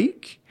 each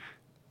week.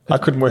 I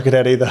couldn't work it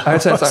out either.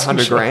 I'd say it's like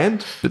 100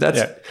 grand, but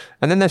that's,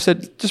 and then they've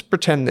said, just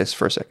pretend this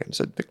for a second.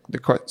 So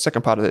the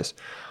second part of this,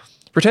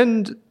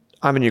 pretend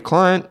I'm a new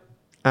client,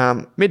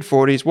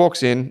 mid-40s,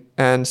 walks in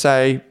and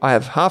say, I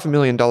have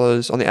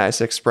 $500,000 on the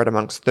ASX spread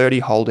amongst 30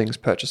 holdings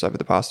purchased over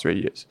the past 3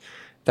 years.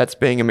 That's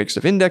being a mix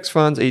of index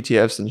funds,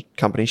 ETFs, and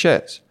company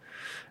shares.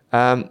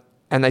 And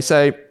they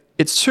say,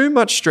 it's too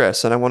much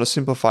stress and I want to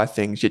simplify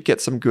things, yet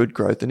get some good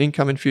growth and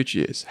income in future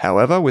years.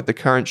 However, with the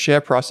current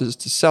share prices,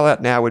 to sell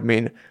out now would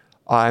mean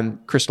I'm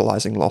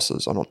crystallizing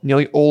losses on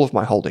nearly all of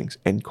my holdings,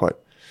 end quote.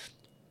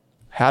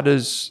 How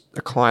does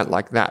a client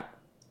like that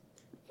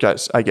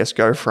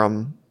go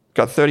from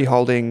got 30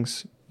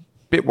 holdings,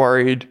 bit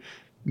worried,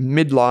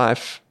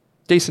 midlife,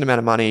 decent amount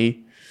of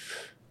money,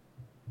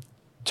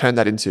 turn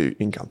that into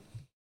income?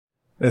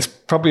 There's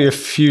probably a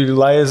few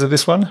layers of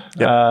this one,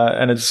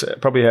 and it's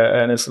probably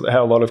it's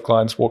how a lot of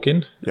clients walk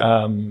in. Yep.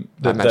 I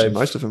imagine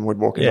most of them would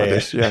walk in like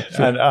this. Yeah,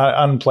 an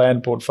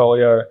unplanned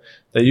portfolio.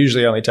 They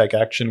usually only take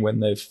action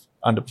when they've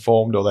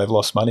underperformed or they've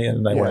lost money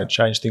and they want to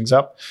change things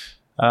up.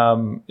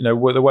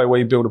 The way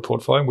we build a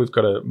portfolio, we've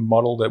got a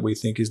model that we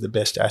think is the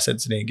best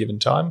assets at any given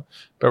time,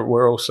 but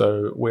we're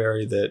also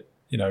wary that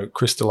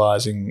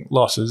crystallizing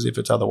losses, if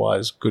it's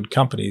otherwise good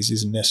companies,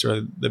 isn't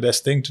necessarily the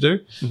best thing to do.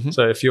 Mm-hmm.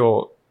 So if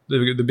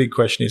the big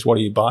question is, what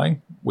are you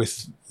buying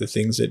with the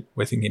things that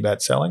we're thinking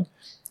about selling?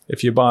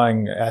 If you're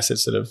buying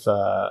assets that have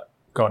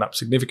gone up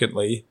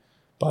significantly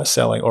by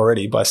selling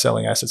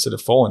assets that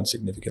have fallen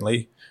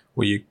significantly,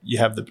 where you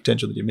have the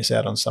potential that you miss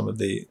out on some of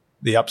the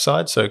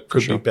upside. So it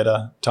could be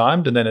better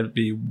timed. And then it'd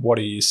be, what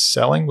are you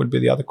selling would be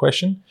the other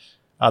question.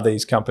 Are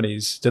these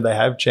companies, do they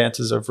have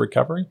chances of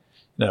recovery?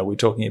 We're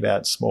talking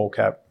about small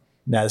cap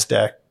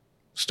NASDAQ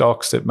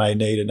stocks that may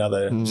need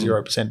another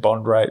 0%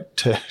 bond rate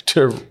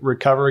to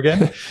recover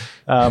again.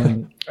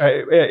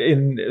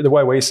 In the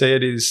way we see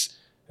it is,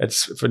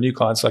 it's for new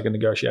clients like a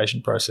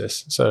negotiation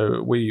process.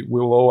 So we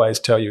will always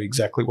tell you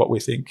exactly what we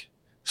think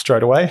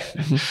straight away,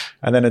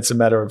 and then it's a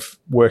matter of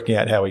working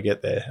out how we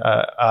get there.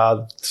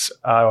 Are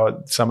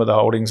some of the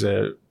holdings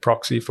a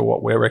proxy for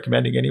what we're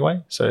recommending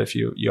anyway? So if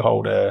you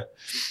hold a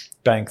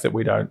bank that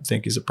we don't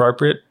think is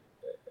appropriate,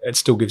 it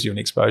still gives you an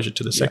exposure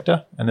to the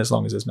sector, and as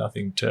long as there's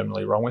nothing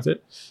terminally wrong with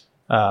it.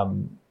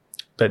 But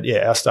But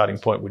yeah, our starting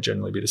point would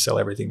generally be to sell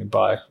everything and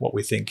buy what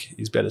we think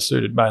is better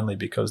suited, mainly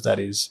because that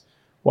is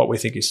what we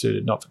think is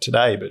suited not for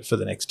today, but for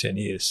the next 10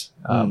 years.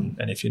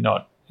 And if you're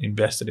not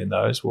invested in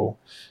those, well,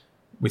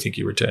 we think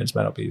your returns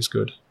may not be as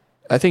good.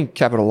 I think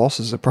capital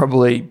losses are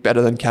probably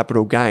better than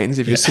capital gains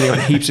if you're sitting on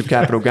heaps of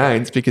capital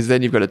gains, because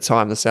then you've got to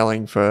time the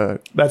selling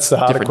for. That's the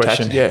harder different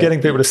question. tax- yeah.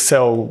 Getting people to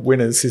sell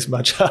winners is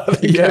much harder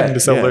than Yeah, getting to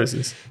sell yeah.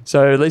 losers.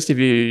 So at least if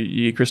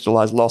you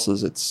crystallize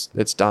losses,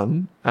 it's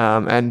done.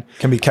 And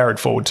Can be carried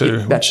forward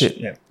too. that's which, it.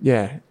 Yeah.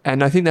 Yeah.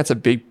 And I think that's a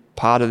big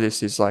part of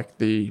this is like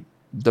the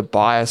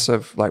bias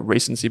of like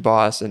recency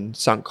bias and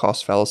sunk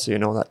cost fallacy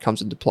and all that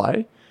comes into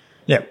play.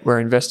 Yeah. Where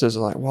investors are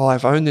like, well,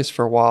 I've owned this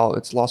for a while,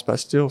 it's lost, but I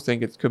still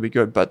think it could be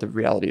good. But the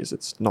reality is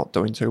it's not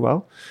doing too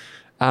well.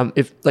 I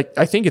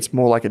think it's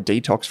more like a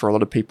detox for a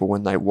lot of people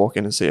when they walk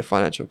in and see a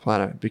financial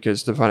planner,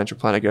 because the financial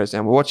planner goes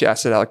down, well, what's your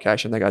asset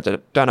allocation? They go,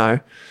 don't know.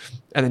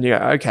 And then you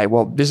go, okay,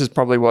 well, this is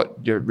probably what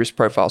your risk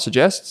profile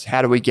suggests.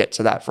 How do we get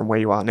to that from where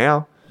you are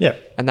now? Yeah.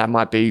 And that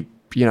might be,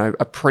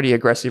 a pretty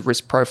aggressive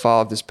risk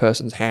profile of this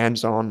person's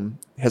hands-on,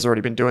 has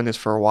already been doing this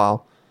for a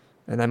while.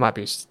 And they might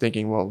be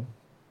thinking, well,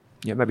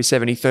 maybe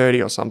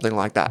 70-30 or something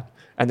like that.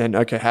 And then,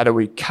 okay, how do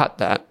we cut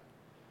that?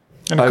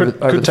 And over it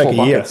could the take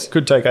four a year. buckets?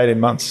 Could take 18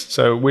 months.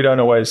 So we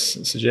don't always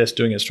suggest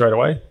doing it straight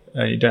away.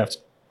 You don't have to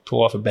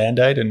pull off a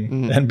Band-Aid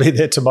and be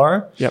there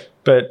tomorrow. Yep.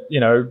 But,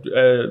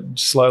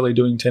 slowly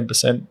doing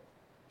 10%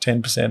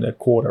 a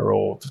quarter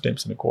or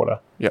 15% a quarter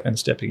Yep. and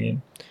stepping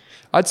in.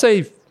 I'd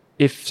say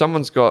if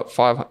someone's got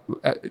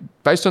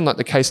based on like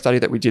the case study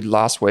that we did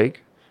last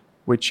week,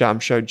 which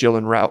showed Jane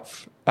and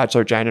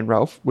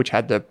Ralph, which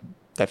had that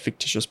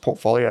fictitious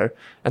portfolio,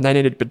 and they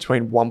needed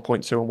between 1.2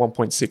 and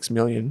 1.6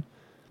 million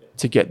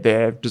to get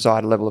their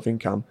desired level of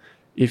income.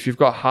 If you've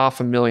got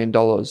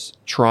 $500,000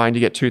 trying to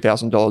get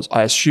 $2,000,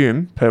 I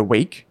assume, per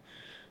week,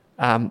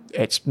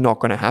 it's not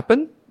going to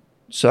happen.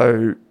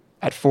 So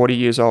at 40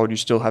 years old, you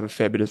still have a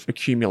fair bit of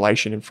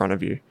accumulation in front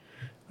of you,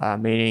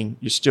 meaning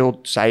you're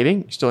still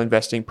saving, you're still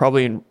investing,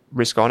 probably in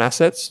risk-on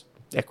assets,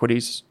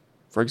 equities,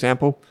 for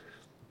example.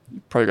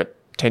 You've probably got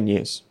 10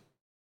 years.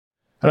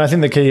 And I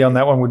think the key on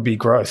that one would be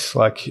growth.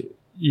 Like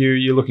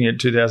you're looking at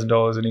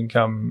 $2,000 in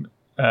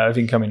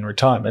income in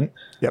retirement.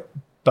 Yep.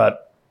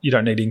 But you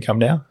don't need income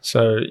now.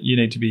 So you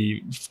need to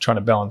be trying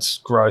to balance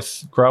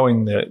growth,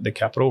 growing the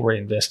capital,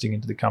 reinvesting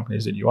into the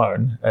companies that you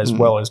own, as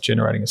well as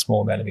generating a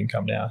small amount of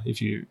income now.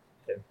 If you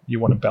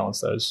want to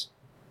balance those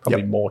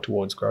probably more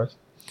towards growth.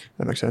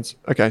 That makes sense.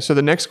 Okay, so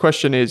the next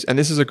question is, and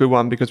this is a good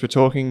one because we're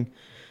talking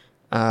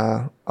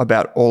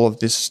about all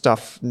of this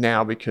stuff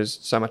now because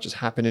so much has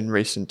happened in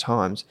recent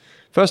times.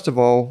 First of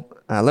all,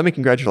 let me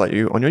congratulate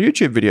you on your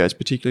YouTube videos,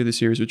 particularly the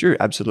series with Drew.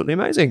 Absolutely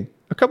amazing.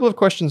 A couple of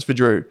questions for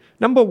Drew.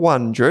 Number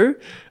one, Drew,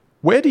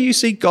 where do you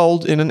see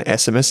gold in an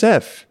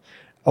SMSF?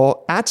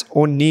 Or at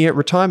or near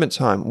retirement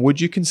time, would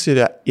you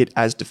consider it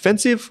as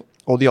defensive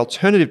or the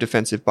alternative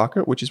defensive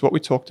bucket, which is what we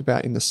talked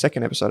about in the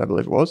second episode, I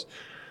believe it was,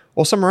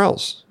 or somewhere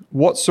else?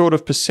 What sort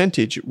of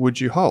percentage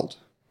would you hold?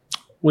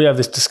 We have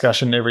this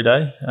discussion every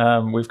day.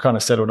 We've kind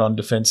of settled on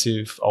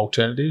defensive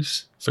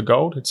alternatives for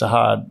gold. It's a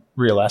hard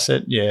real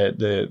asset. Yeah,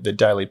 the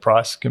daily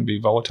price can be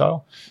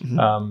volatile,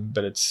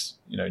 but it's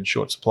in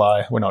short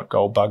supply. We're not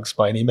gold bugs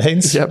by any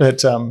means. Yep.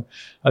 But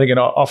I think an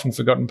often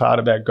forgotten part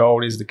about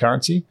gold is the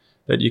currency,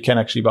 that you can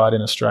actually buy it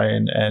in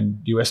Australian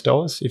and US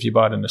dollars. If you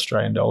buy it in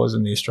Australian dollars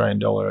and the Australian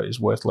dollar is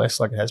worth less,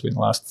 like it has been the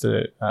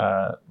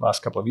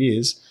last couple of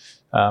years,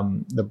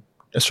 the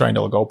Australian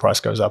dollar gold price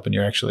goes up and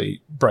you're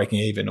actually breaking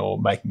even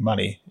or making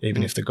money,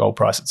 even if the gold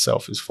price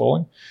itself is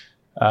falling.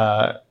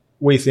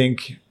 We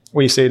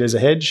see it as a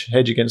hedge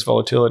against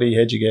volatility,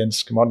 hedge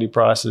against commodity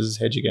prices,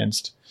 hedge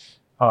against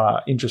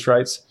interest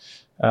rates.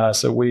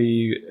 So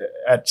we,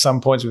 at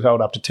some points, we've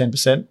held up to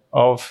 10%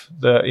 of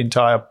the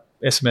entire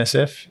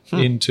SMSF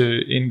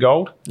in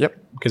gold. Yep.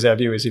 Because our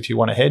view is if you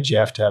want to hedge, you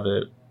have to have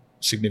a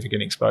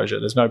significant exposure.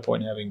 There's no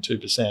point in having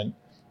 2%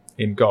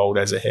 in gold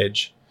as a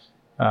hedge.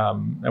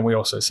 And we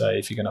also say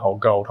if you're going to hold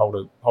gold,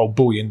 hold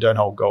bullion, don't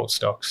hold gold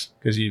stocks.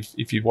 Because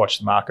if you've watched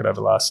the market over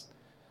the last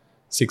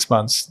 6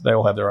 months, they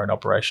all have their own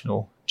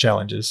operational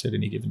challenges at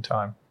any given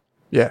time.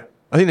 Yeah,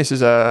 I think this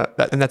is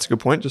and that's a good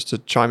point, just to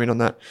chime in on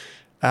that.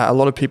 A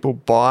lot of people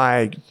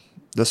buy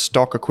the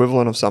stock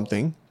equivalent of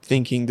something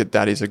thinking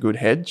that is a good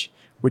hedge,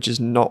 which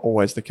is not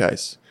always the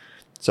case.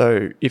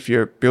 So if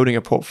you're building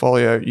a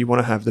portfolio, you want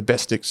to have the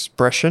best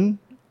expression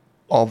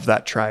of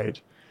that trade.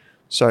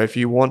 So if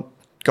you want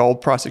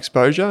gold price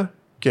exposure,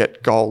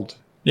 get gold.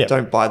 Yeah.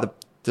 Don't buy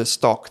the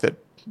stock that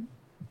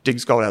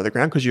digs gold out of the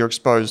ground, because you're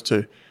exposed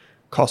to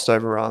cost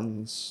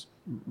overruns,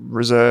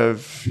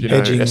 reserve,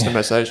 hedging.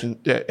 estimation,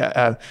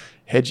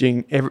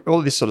 hedging, all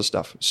of this sort of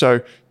stuff.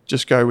 So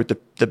just go with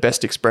the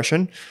best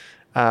expression.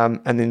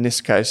 And in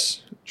this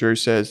case, Drew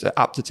says that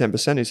up to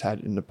 10% he's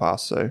had in the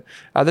past. So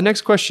the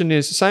next question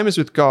is, same as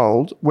with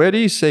gold, where do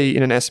you see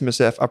in an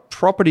SMSF a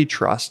property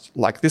trust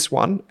like this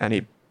one? And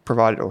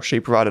she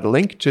provided a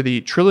link to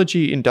the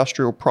Trilogy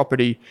Industrial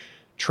Property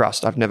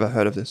Trust. I've never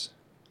heard of this.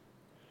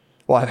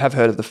 Well, I have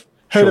heard of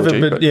Heard of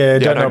Trilogy, it, but yeah,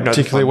 don't know the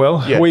particularly fund.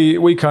 well. Yeah.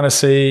 We kind of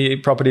see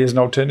property as an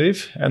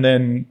alternative, and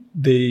then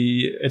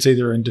it's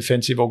either in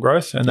defensive or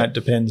growth, and that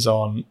depends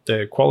on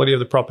the quality of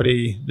the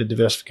property, the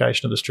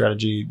diversification of the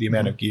strategy, the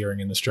amount of gearing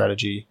in the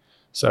strategy.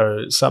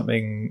 So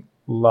something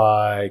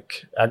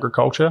like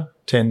agriculture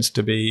tends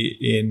to be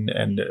in,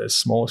 and a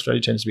smaller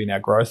strategy tends to be in our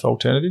growth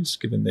alternatives,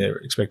 given their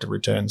expected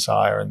returns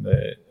higher and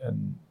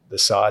the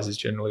size is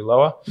generally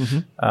lower.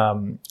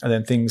 And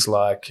then things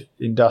like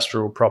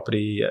industrial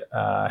property,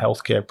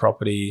 healthcare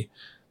property,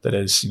 that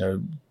is,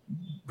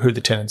 who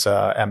the tenants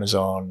are,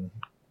 Amazon,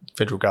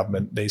 federal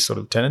government, these sort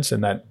of tenants,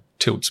 and that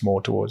tilts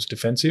more towards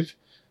defensive.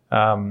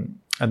 And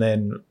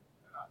then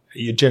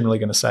you're generally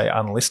going to say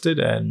unlisted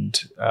and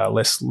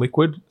less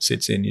liquid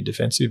sits in your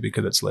defensive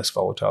because it's less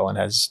volatile and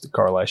has the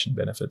correlation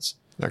benefits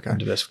and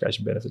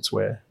diversification benefits,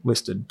 where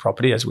listed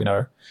property, as we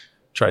know,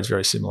 trades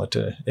very similar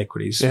to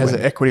equities. It has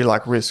an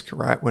equity-like risk,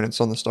 right, when it's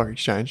on the stock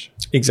exchange.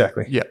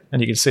 Exactly. Yeah.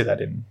 And you can see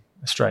that in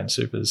Australian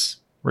Super's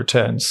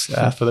returns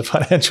for the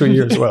financial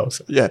year as well.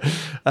 So. Yeah.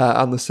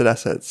 Unlisted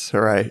assets.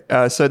 Hooray.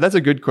 So that's a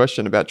good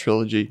question about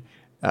Trilogy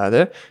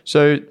there.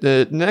 So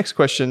the next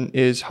question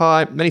is,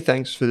 hi, many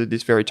thanks for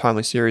this very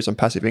timely series on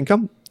passive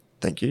income.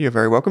 Thank you. You're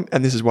very welcome.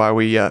 And this is why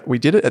we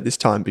did it at this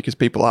time, because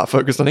people are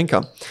focused on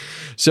income.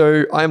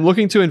 So I am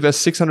looking to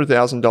invest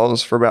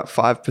 $600,000 for about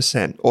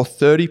 5% or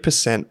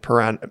 30%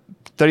 per annum,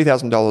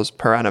 $30,000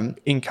 per annum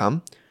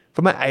income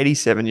for my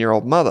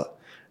 87-year-old mother,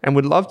 and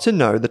would love to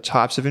know the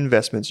types of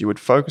investments you would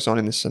focus on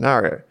in this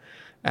scenario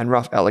and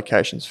rough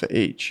allocations for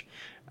each.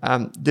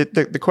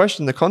 The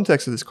question, the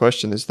context of this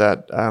question is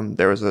that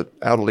there was an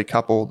elderly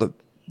couple that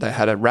they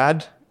had a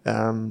RAD,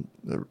 the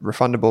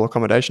refundable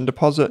accommodation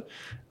deposit.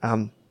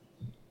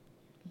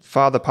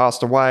 Father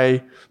passed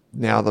away.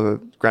 Now the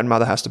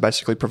grandmother has to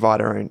basically provide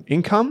her own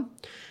income,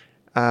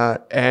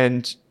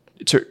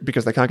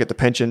 because they can't get the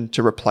pension,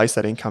 to replace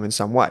that income in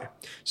some way.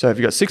 So if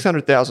you've got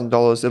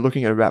 $600,000, they're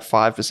looking at about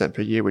 5%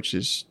 per year, which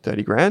is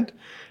 $30,000.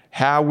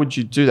 How would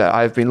you do that?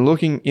 I've been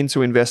looking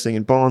into investing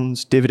in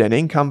bonds, dividend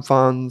income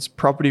funds,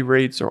 property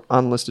REITs, or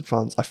unlisted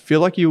funds. I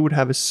feel like you would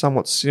have a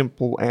somewhat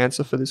simple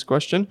answer for this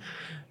question,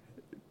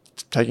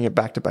 taking it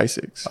back to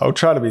basics. I'll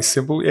try to be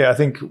simple. Yeah, I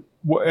think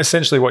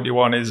essentially what you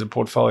want is a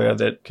portfolio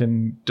that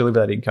can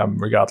deliver that income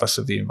regardless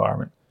of the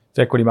environment. If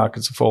equity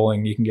markets are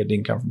falling, you can get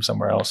income from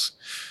somewhere else.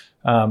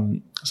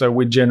 So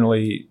we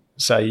generally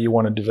say you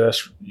want a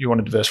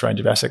diverse range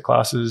of asset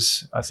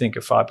classes. I think a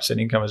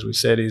 5% income, as we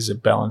said, is a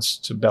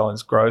balanced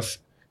growth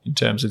in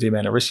terms of the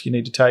amount of risk you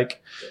need to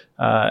take.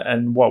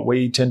 And what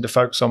we tend to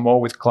focus on more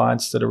with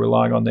clients that are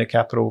relying on their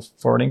capital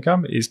for an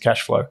income is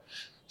cash flow.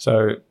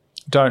 So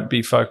don't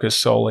be focused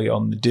solely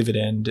on the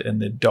dividend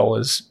and the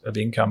dollars of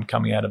income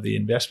coming out of the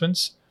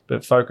investments,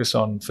 but focus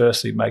on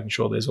firstly making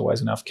sure there's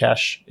always enough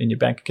cash in your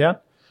bank account,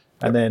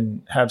 and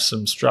then have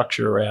some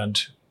structure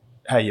around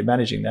how you're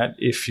managing that.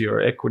 If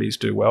your equities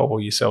do well, or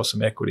you sell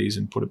some equities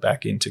and put it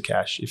back into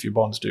cash. If your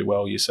bonds do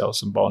well, you sell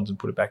some bonds and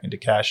put it back into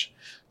cash.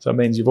 So it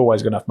means you've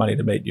always got enough money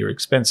to meet your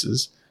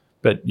expenses,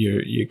 but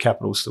your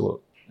capital's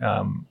still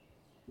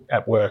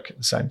at work at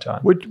the same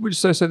time.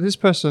 So this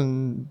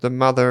person, the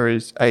mother,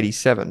 is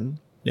 87.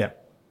 Yeah.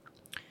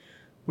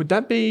 Would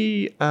that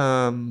be,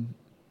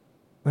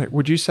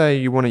 would you say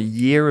you want a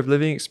year of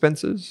living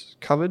expenses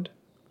covered?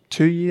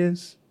 2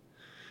 years?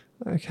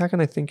 Like, how can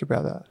I think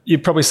about that?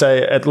 You'd probably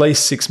say at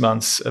least 6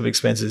 months of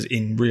expenses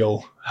in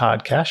real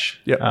hard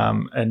cash. Yep.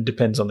 And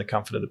depends on the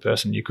comfort of the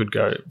person. You could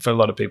go, for a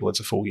lot of people, it's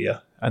a full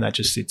year, and that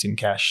just sits in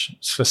cash.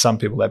 For some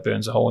people, that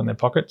burns a hole in their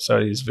pocket. So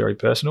it is very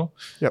personal.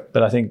 Yep.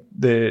 But I think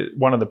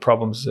one of the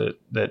problems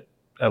that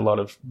a lot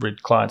of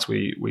clients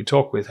we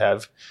talk with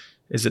have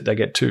is that they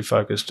get too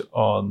focused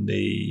on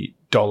the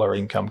dollar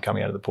income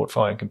coming out of the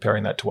portfolio and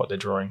comparing that to what they're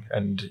drawing.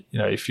 And,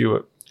 if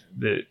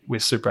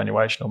with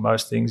superannuation or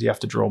most things, you have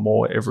to draw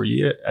more every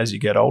year as you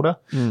get older,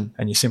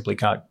 and you simply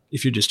can't.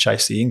 If you just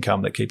chase the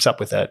income that keeps up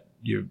with that,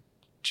 you're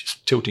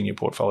just tilting your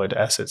portfolio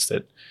to assets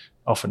that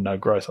often no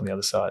growth on the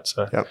other side.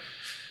 So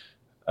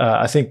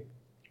I think,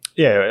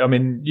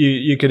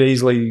 you could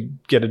easily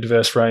get a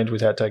diverse range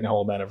without taking a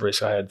whole amount of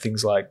risk. I had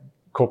things like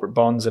corporate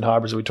bonds and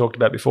hybrids that we talked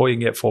about before. You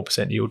can get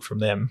 4% yield from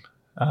them,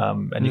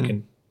 and you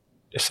can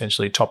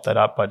essentially top that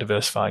up by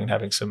diversifying and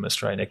having some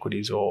Australian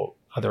equities or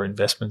other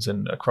investments,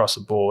 and across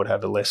the board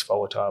have a less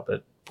volatile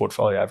but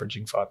portfolio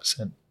averaging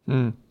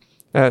 5%.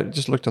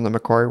 Just looked on the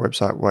Macquarie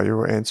website while you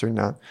were answering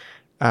that.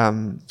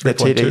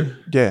 3.2?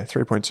 Yeah,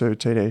 3.2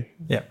 TD.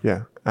 Yeah.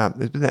 Yeah.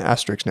 There's been an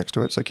asterisk next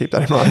to it, so keep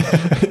that in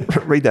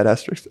mind. Read that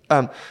asterisk.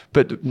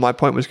 But my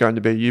point was going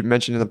to be, you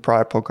mentioned in the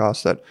prior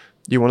podcast that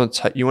you want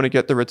to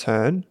get the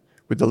return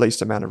with the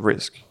least amount of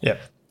risk. Yeah.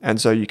 And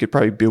so you could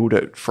probably build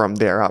it from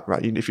there up,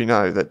 right? If you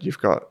know that you've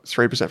got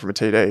 3% from a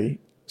TD,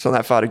 it's not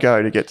that far to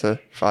go to get to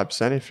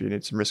 5% if you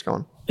need some risk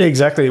on.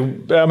 Exactly.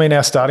 I mean,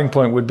 our starting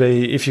point would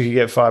be if you could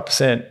get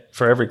 5%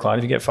 for every client,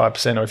 if you get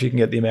 5%, or if you can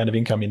get the amount of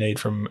income you need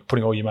from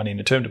putting all your money in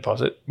a term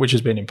deposit, which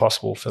has been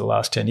impossible for the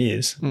last 10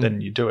 years,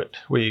 then you do it.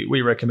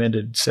 We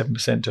recommended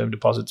 7% term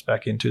deposits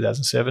back in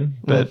 2007,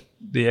 but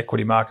the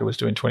equity market was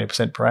doing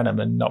 20% per annum,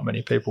 and not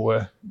many people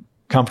were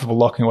comfortable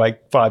locking away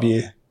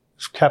 5-year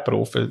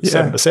capital for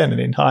 7%. And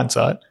in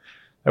hindsight,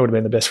 that would have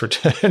been the best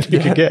return you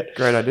could get.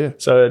 Great idea.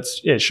 So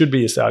it should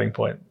be a starting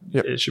point.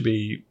 Yep. It should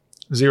be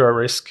zero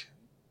risk,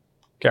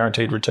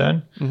 guaranteed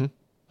return. Mm-hmm.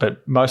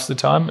 But most of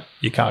the time,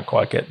 you can't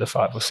quite get the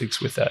 5 or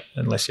 6 with that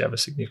unless you have a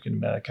significant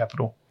amount of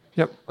capital.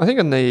 Yep. I think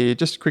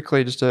just to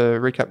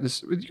recap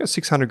this, you got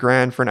 600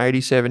 grand for an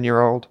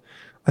 87-year-old.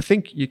 I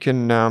think you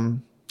can, I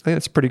think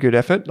that's a pretty good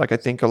effort. Like I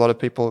think a lot of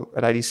people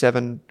at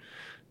 87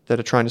 that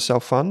are trying to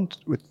self-fund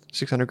with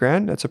 600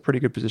 grand, that's a pretty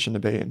good position to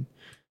be in.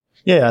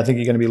 Yeah, I think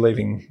you're going to be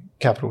leaving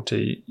capital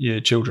to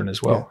your children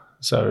as well. Yeah.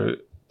 So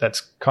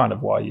that's kind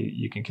of why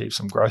you can keep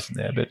some growth in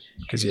there, but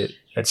because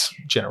it's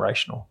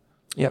generational.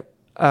 Yep.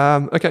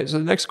 Okay, so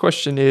the next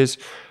question is,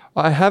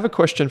 I have a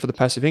question for the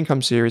passive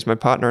income series. My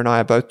partner and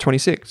I are both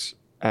 26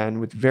 and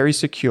with very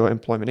secure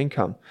employment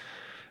income.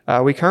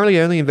 We currently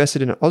only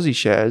invested in Aussie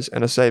shares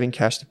and are saving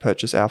cash to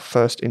purchase our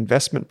first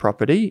investment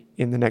property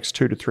in the next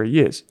 2 to 3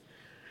 years.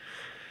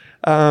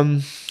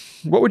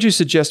 What would you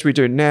suggest we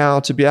do now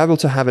to be able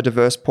to have a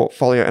diverse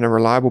portfolio and a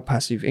reliable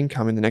passive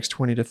income in the next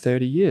 20 to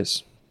 30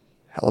 years?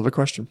 Hell of a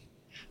question.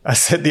 I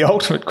said the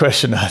ultimate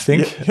question, I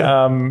think.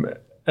 Yeah.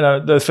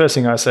 The first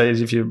thing I say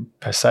is if you're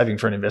saving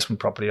for an investment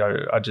property,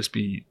 I'd just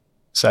be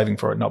saving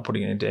for it, not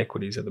putting it into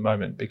equities at the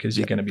moment because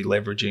you're going to be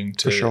leveraging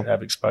to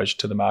have exposure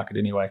to the market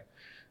anyway.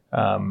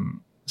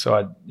 So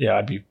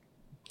I'd be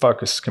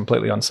focused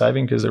completely on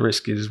saving because the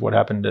risk is what's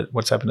happened at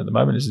the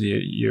moment is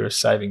your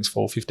savings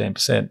fall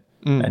 15%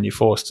 and you're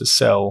forced to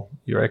sell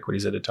your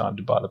equities at a time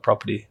to buy the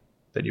property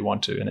that you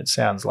want to. And it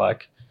sounds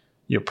like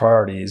your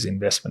priority is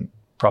investment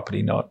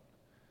property, not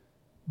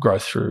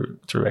growth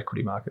through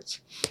equity markets.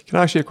 Can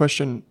I ask you a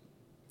question?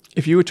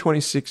 If you were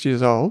 26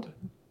 years old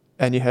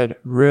and you had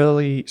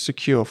really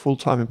secure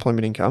full-time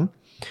employment income,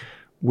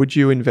 would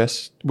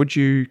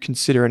you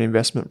consider an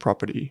investment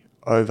property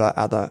over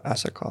other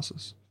asset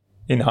classes?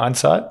 In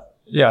hindsight,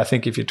 yeah, I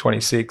think if you're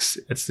 26,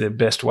 it's the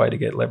best way to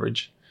get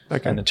leverage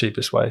and the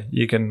cheapest way.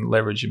 You can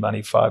leverage your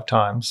money 5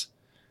 times.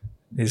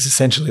 Is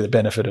essentially the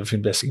benefit of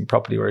investing in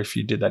property, where if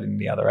you did that in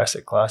any other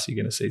asset class, you're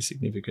going to see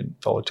significant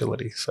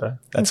volatility. So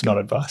that's not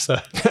advice. And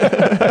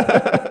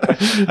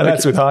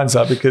that's with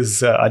hindsight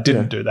because I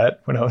didn't do that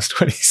when I was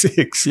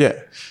 26.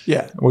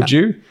 Yeah. Would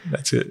you?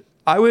 That's it.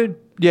 I would.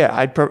 Yeah,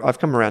 I've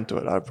come around to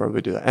it. I'd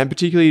probably do that. And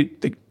particularly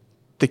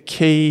the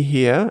key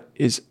here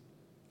is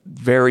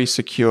very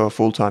secure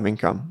full-time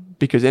income,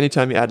 because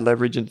anytime you add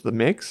leverage into the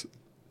mix,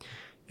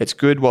 it's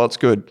good while it's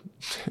good.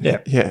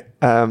 Yeah.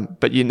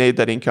 But you need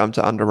that income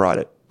to underwrite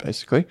it,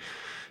 basically.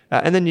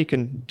 And then you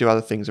can do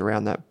other things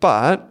around that.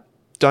 But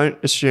don't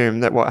assume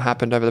that what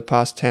happened over the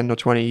past 10 or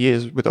 20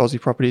 years with Aussie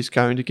property is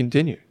going to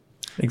continue.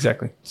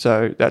 Exactly.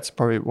 So that's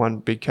probably one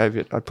big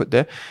caveat I'd put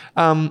there.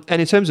 And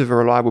in terms of a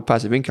reliable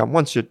passive income,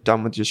 once you're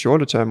done with your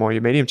shorter term or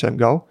your medium term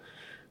goal,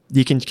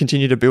 you can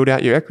continue to build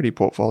out your equity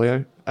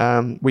portfolio.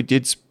 We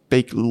did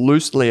speak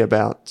loosely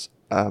about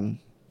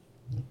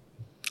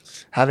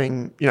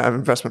having, an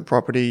investment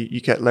property,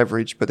 you get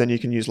leverage, but then you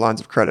can use lines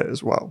of credit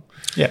as well.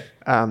 Yeah.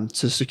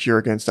 To secure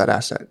against that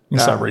asset. You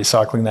start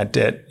recycling that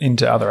debt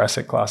into other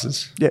asset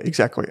classes. Yeah,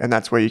 exactly. And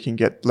that's where you can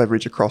get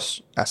leverage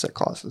across asset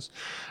classes.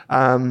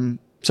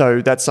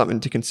 So that's something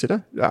to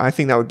consider. I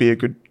think that would be a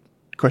good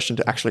question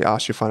to actually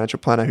ask your financial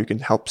planner, who can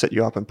help set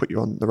you up and put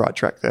you on the right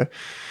track there.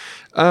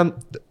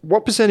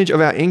 What percentage of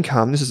our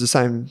income, this is the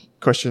same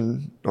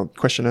question, or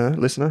questioner,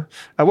 listener,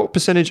 what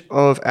percentage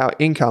of our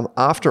income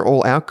after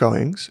all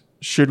outgoings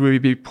should we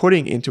be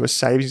putting into a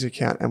savings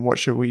account, and what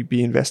should we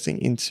be investing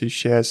into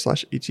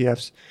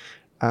shares/ETFs?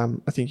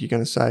 I think you're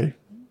going to say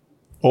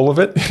all of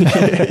it.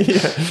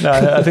 No,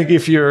 I think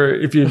if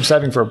you're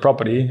saving for a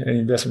property, an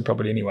investment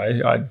property anyway,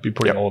 I'd be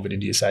putting all of it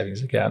into your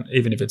savings account,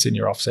 even if it's in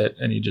your offset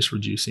and you're just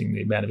reducing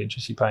the amount of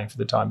interest you're paying for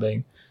the time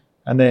being.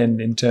 And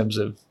then in terms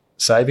of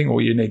saving,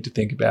 or you need to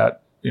think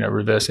about,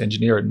 reverse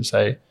engineer it and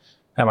say,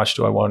 how much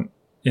do I want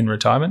in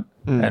retirement,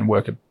 and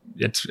work it.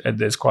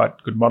 There's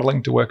quite good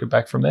modeling to work it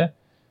back from there.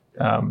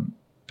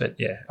 But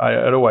yeah,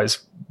 I'd always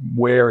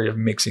wary of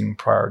mixing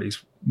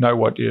priorities. Know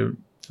what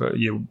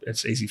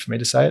it's easy for me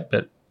to say it,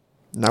 but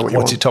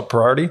what's your top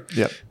priority?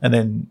 Yeah. And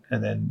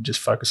then just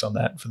focus on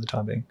that for the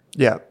time being.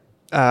 Yeah.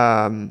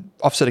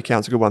 Offset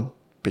account's a good one,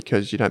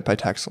 because you don't pay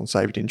tax on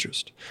saved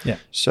interest. Yeah.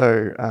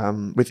 So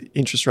with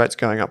interest rates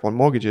going up on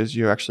mortgages,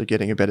 you're actually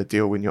getting a better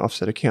deal in your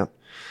offset account.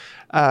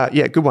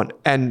 Good one.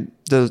 And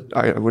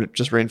I would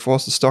just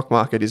reinforce, the stock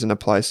market isn't a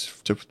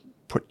place to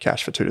put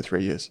cash for 2 to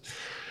 3 years.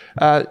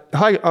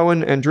 Hi,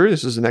 Owen and Drew.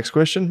 This is the next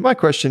question. My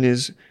question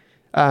is,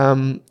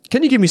 can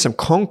you give me some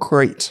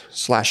concrete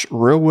 /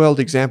 real world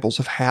examples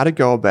of how to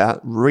go about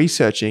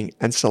researching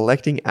and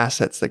selecting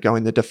assets that go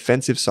in the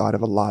defensive side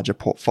of a larger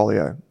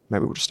portfolio?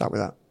 Maybe we'll just start with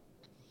that.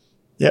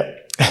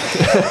 Yep.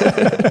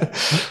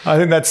 I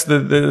think that's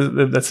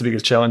the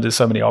biggest challenge. There's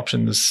so many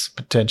options,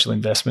 potential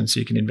investments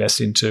you can invest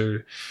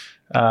into.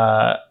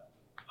 I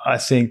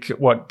think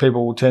what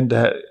people will tend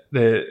to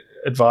their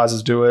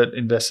advisors do it,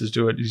 investors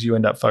do it, is you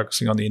end up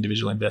focusing on the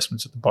individual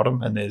investments at the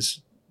bottom, and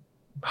there's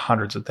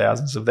hundreds of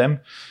thousands of them.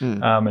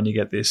 And you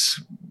get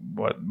this,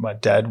 what my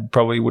dad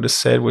probably would have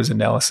said was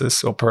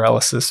analysis or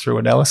paralysis through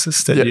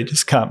analysis, that you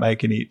just can't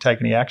take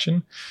any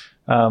action.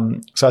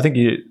 So I think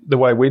the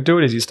way we do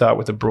it is you start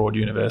with a broad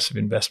universe of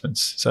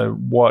investments. So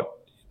what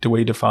do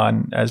we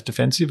define as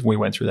defensive? We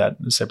went through that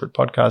in a separate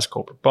podcast: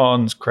 corporate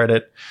bonds,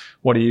 credit.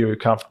 What are you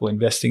comfortable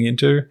investing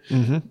into?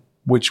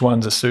 Which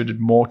ones are suited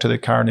more to the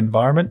current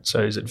environment?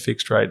 So is it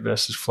fixed rate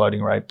versus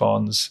floating rate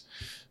bonds?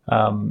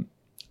 And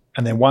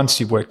then once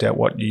you've worked out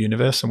what your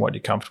universe and what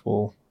you're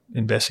comfortable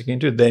investing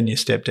into, then you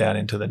step down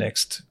into the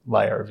next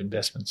layer of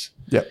investments.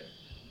 Yeah.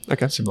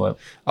 Okay. Similar.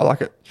 I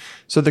like it.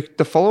 So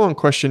the follow-on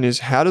question is,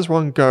 how does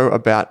one go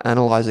about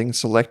analyzing and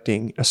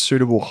selecting a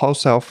suitable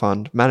wholesale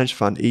fund, managed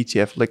fund,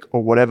 ETF, LIC,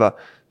 or whatever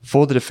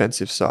for the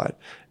defensive side?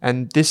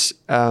 And this,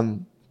 I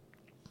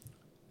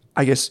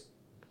guess,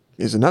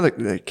 is another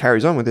that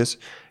carries on with this.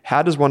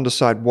 How does one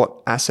decide what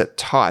asset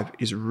type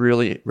is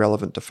really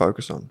relevant to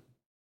focus on?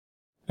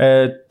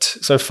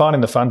 So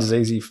finding the fund is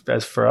easy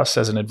as for us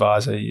as an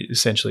advisor. You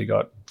essentially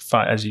got,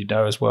 as you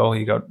know as well,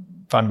 you got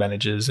fund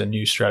managers and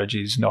new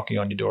strategies knocking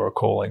on your door or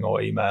calling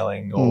or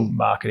emailing or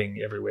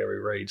marketing everywhere we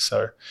read.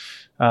 So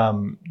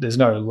there's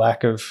no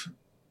lack of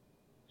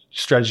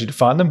strategy to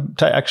find them.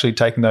 Actually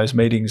taking those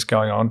meetings,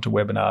 going on to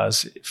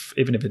webinars,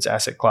 even if it's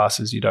asset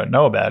classes you don't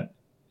know about,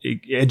 it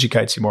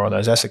educates you more on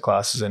those asset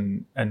classes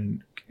and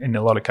in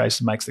a lot of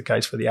cases makes the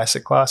case for the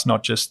asset class,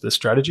 not just the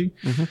strategy.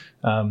 So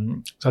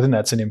I think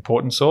that's an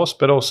important source,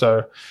 but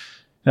also,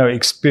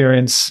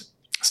 experience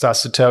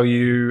starts to tell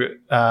you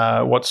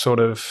what sort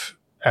of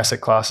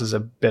asset classes are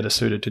better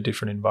suited to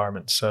different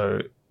environments.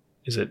 So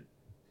is it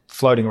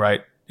floating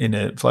rate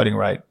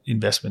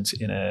investments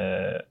in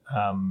a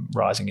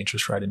rising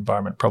interest rate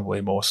environment?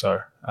 Probably more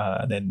so.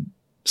 And then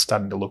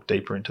starting to look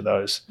deeper into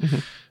those.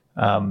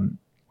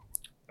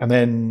 And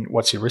then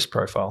what's your risk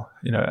profile?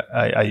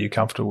 Are you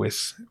comfortable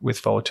with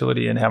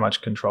volatility, and how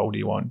much control do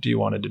you want? Do you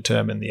want to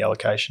determine the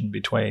allocation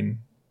between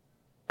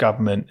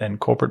government and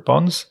corporate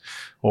bonds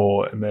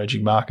or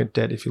emerging market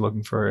debt if you're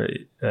looking for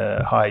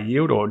a higher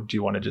yield, or do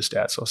you want to just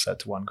outsource that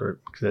to one group?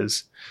 Because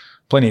there's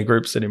plenty of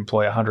groups that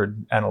employ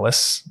 100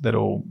 analysts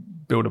that'll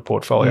build a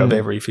portfolio of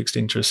every fixed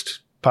interest,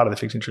 part of the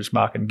fixed interest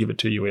market, and give it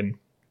to you in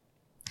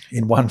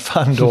one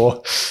fund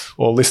or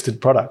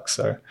listed products.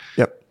 So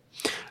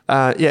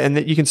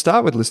and you can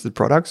start with listed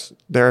products.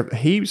 There are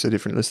heaps of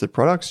different listed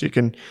products. You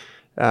can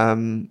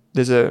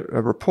there's a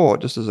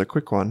report, just as a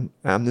quick one.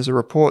 There's a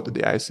report that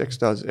the ASX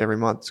does every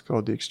month. It's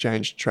called the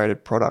Exchange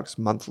Traded Products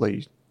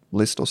Monthly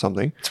List or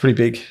something. It's pretty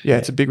big. Yeah,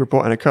 it's a big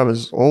report, and it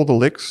covers all the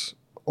LICs,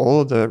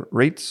 all of the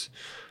REITs,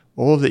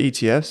 all of the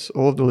ETFs,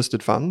 all of the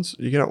listed funds.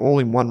 You get it all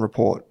in one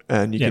report,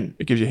 and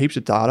it gives you heaps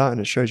of data,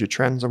 and it shows you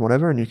trends and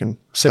whatever, and you can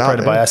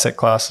separated by asset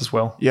class as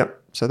well. Yep.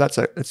 So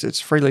it's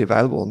freely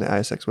available on the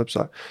ASX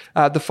website.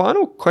 The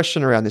final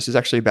question around this is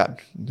actually about,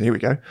 here we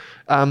go,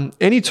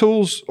 any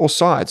tools or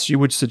sites you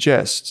would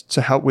suggest to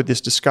help with this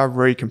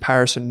discovery,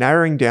 comparison,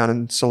 narrowing down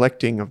and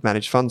selecting of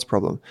managed funds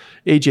problem,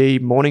 e.g.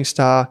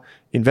 Morningstar,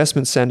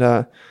 Investment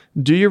Center.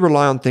 Do you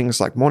rely on things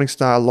like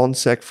Morningstar,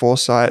 Lonsec,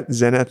 Foresight,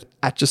 Zenith,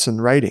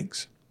 Atchison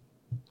ratings?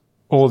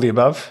 All of the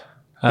above.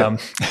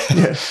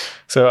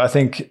 So I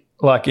think,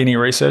 like any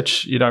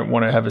research, you don't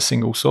want to have a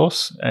single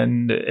source,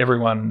 and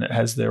everyone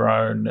has their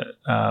own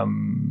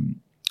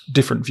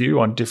different view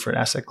on different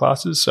asset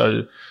classes.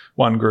 So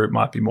one group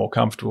might be more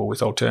comfortable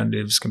with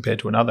alternatives compared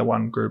to another.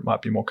 One group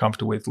might be more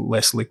comfortable with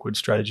less liquid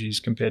strategies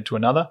compared to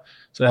another.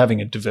 So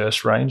having a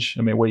diverse range.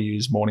 I mean, we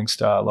use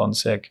Morningstar,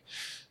 Lonsec,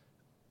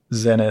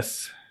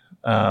 Zenith,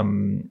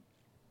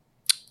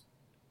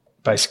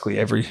 basically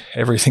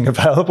everything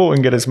available,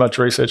 and get as much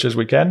research as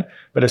we can.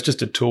 But it's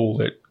just a tool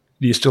that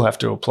you still have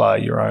to apply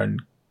your own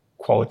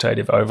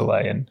qualitative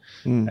overlay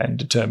and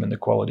determine the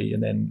quality.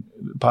 And then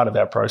part of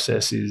our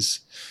process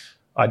is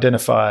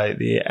identify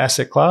the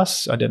asset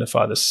class,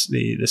 identify the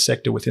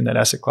sector within that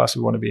asset class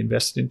we want to be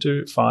invested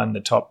into, find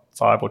the top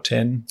 5 or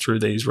 10 through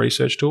these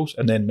research tools,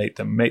 and then meet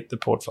the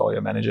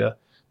portfolio manager,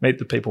 meet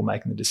the people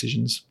making the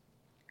decisions,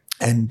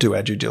 and do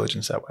our due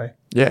diligence that way.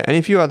 Yeah, and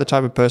if you are the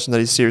type of person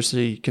that is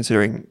seriously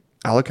considering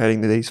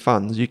allocating to these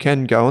funds, you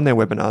can go on their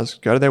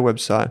webinars, go to their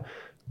website,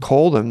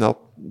 call them,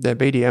 their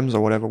BDMs or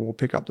whatever will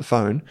pick up the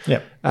phone.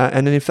 Yeah.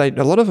 And then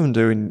a lot of them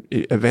do in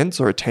events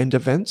or attend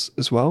events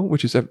as well,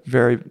 which is a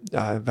very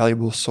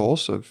valuable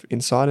source of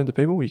insight into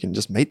people. You can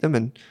just meet them,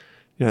 and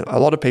a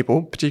lot of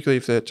people, particularly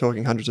if they're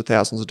talking hundreds of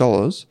thousands of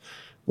dollars,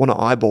 want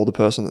to eyeball the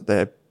person that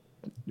they're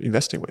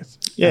investing with.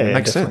 Yeah, it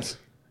makes sense.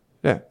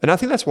 Yeah, and I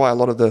think that's why a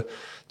lot of the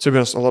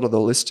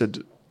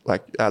listed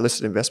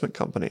investment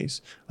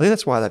companies, I think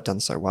that's why they've done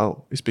so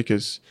well, is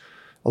because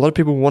a lot of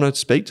people want to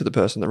speak to the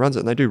person that runs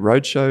it, and they do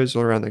roadshows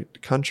all around the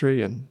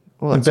country and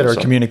all that. And better at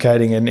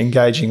communicating and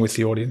engaging with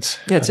the audience.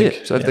 Yeah, that's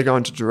it. So if they're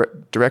going to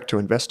direct to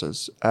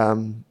investors,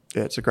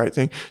 it's a great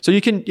thing. So you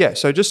can,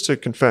 so just to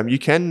confirm, you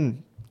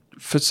can,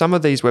 for some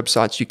of these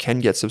websites, you can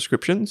get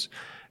subscriptions.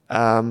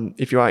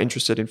 if you are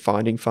interested in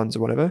finding funds or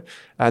whatever.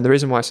 And the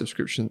reason why I say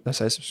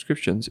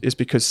subscriptions is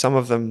because some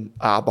of them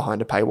are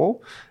behind a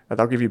paywall.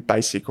 They'll give you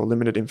basic or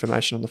limited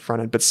information on the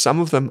front end, but some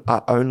of them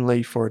are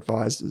only for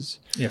advisors.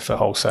 Yeah, for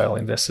wholesale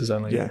investors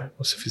only, or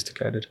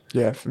sophisticated.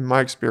 Yeah, from my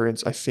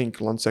experience, I think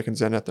Lonsec and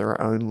Zenith, there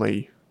are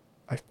only,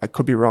 I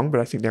could be wrong, but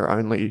I think they're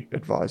only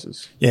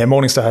advisors. Yeah,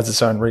 Morningstar has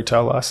its own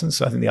retail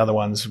license. I think the other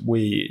ones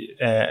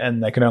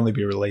and they can only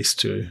be released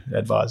to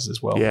advisors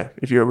as well. Yeah,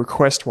 if you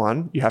request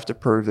one, you have to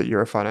prove that you're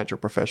a financial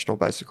professional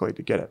basically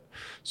to get it.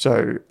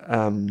 So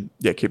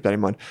keep that in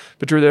mind.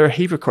 But Drew, there are a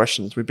heap of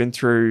questions. We've been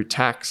through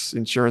tax,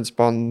 insurance,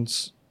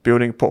 bonds,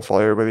 building a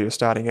portfolio, whether you're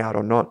starting out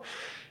or not.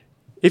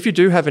 If you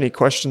do have any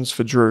questions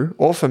for Drew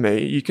or for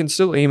me, you can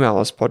still email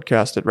us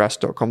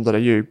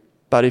podcast@rask.com.au.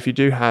 But if you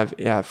do have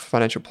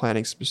financial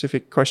planning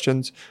specific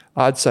questions,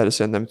 I'd say to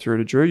send them through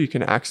to Drew. You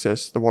can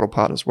access the Wattle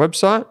Partners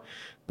website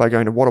by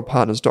going to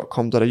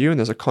wattlepartners.com.au, and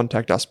there's a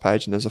contact us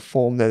page and there's a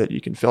form there that you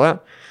can fill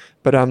out.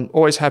 But I'm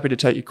always happy to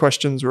take your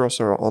questions. We're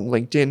also on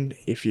LinkedIn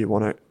if you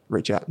want to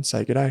reach out and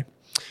say g'day.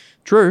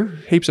 Drew,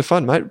 heaps of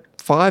fun, mate.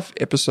 5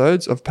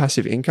 episodes of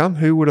passive income.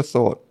 Who would have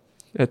thought?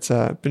 It's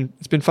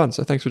been fun.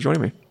 So thanks for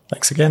joining me.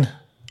 Thanks again.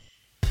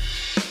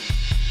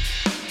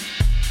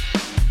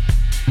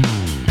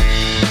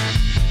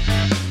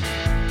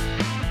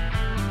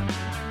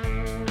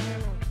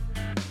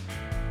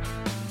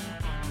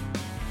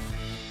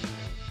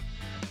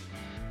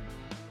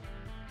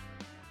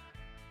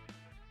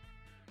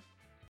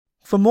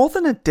 For more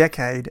than a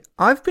decade,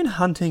 I've been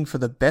hunting for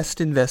the best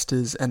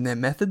investors and their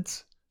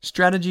methods,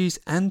 strategies,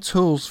 and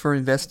tools for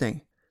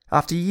investing.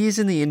 After years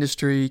in the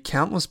industry,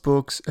 countless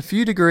books, a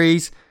few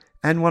degrees,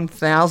 and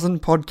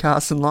 1,000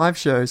 podcasts and live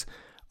shows,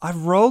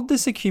 I've rolled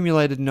this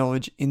accumulated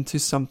knowledge into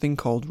something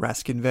called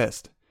Rask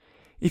Invest.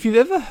 If you've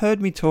ever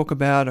heard me talk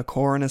about a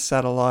core and a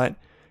satellite,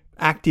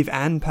 active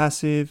and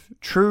passive,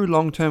 true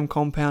long-term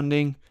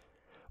compounding,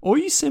 or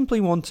you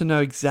simply want to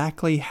know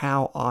exactly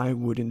how I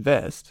would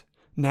invest,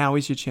 now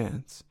is your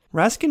chance.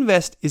 Rask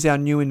Invest is our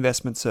new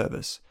investment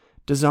service,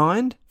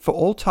 designed for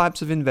all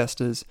types of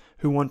investors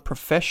who want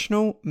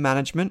professional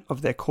management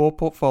of their core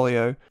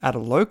portfolio at a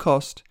low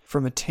cost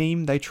from a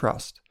team they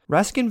trust.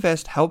 Rask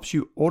Invest helps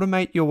you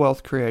automate your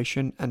wealth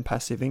creation and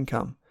passive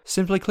income.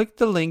 Simply click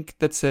the link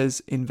that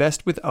says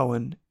Invest with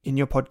Owen in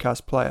your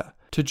podcast player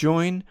to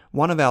join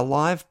one of our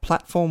live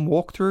platform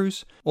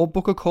walkthroughs or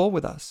book a call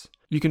with us.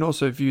 You can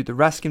also view the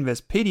Rask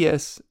Invest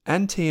PDS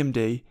and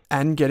TMD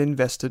and get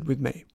invested with me.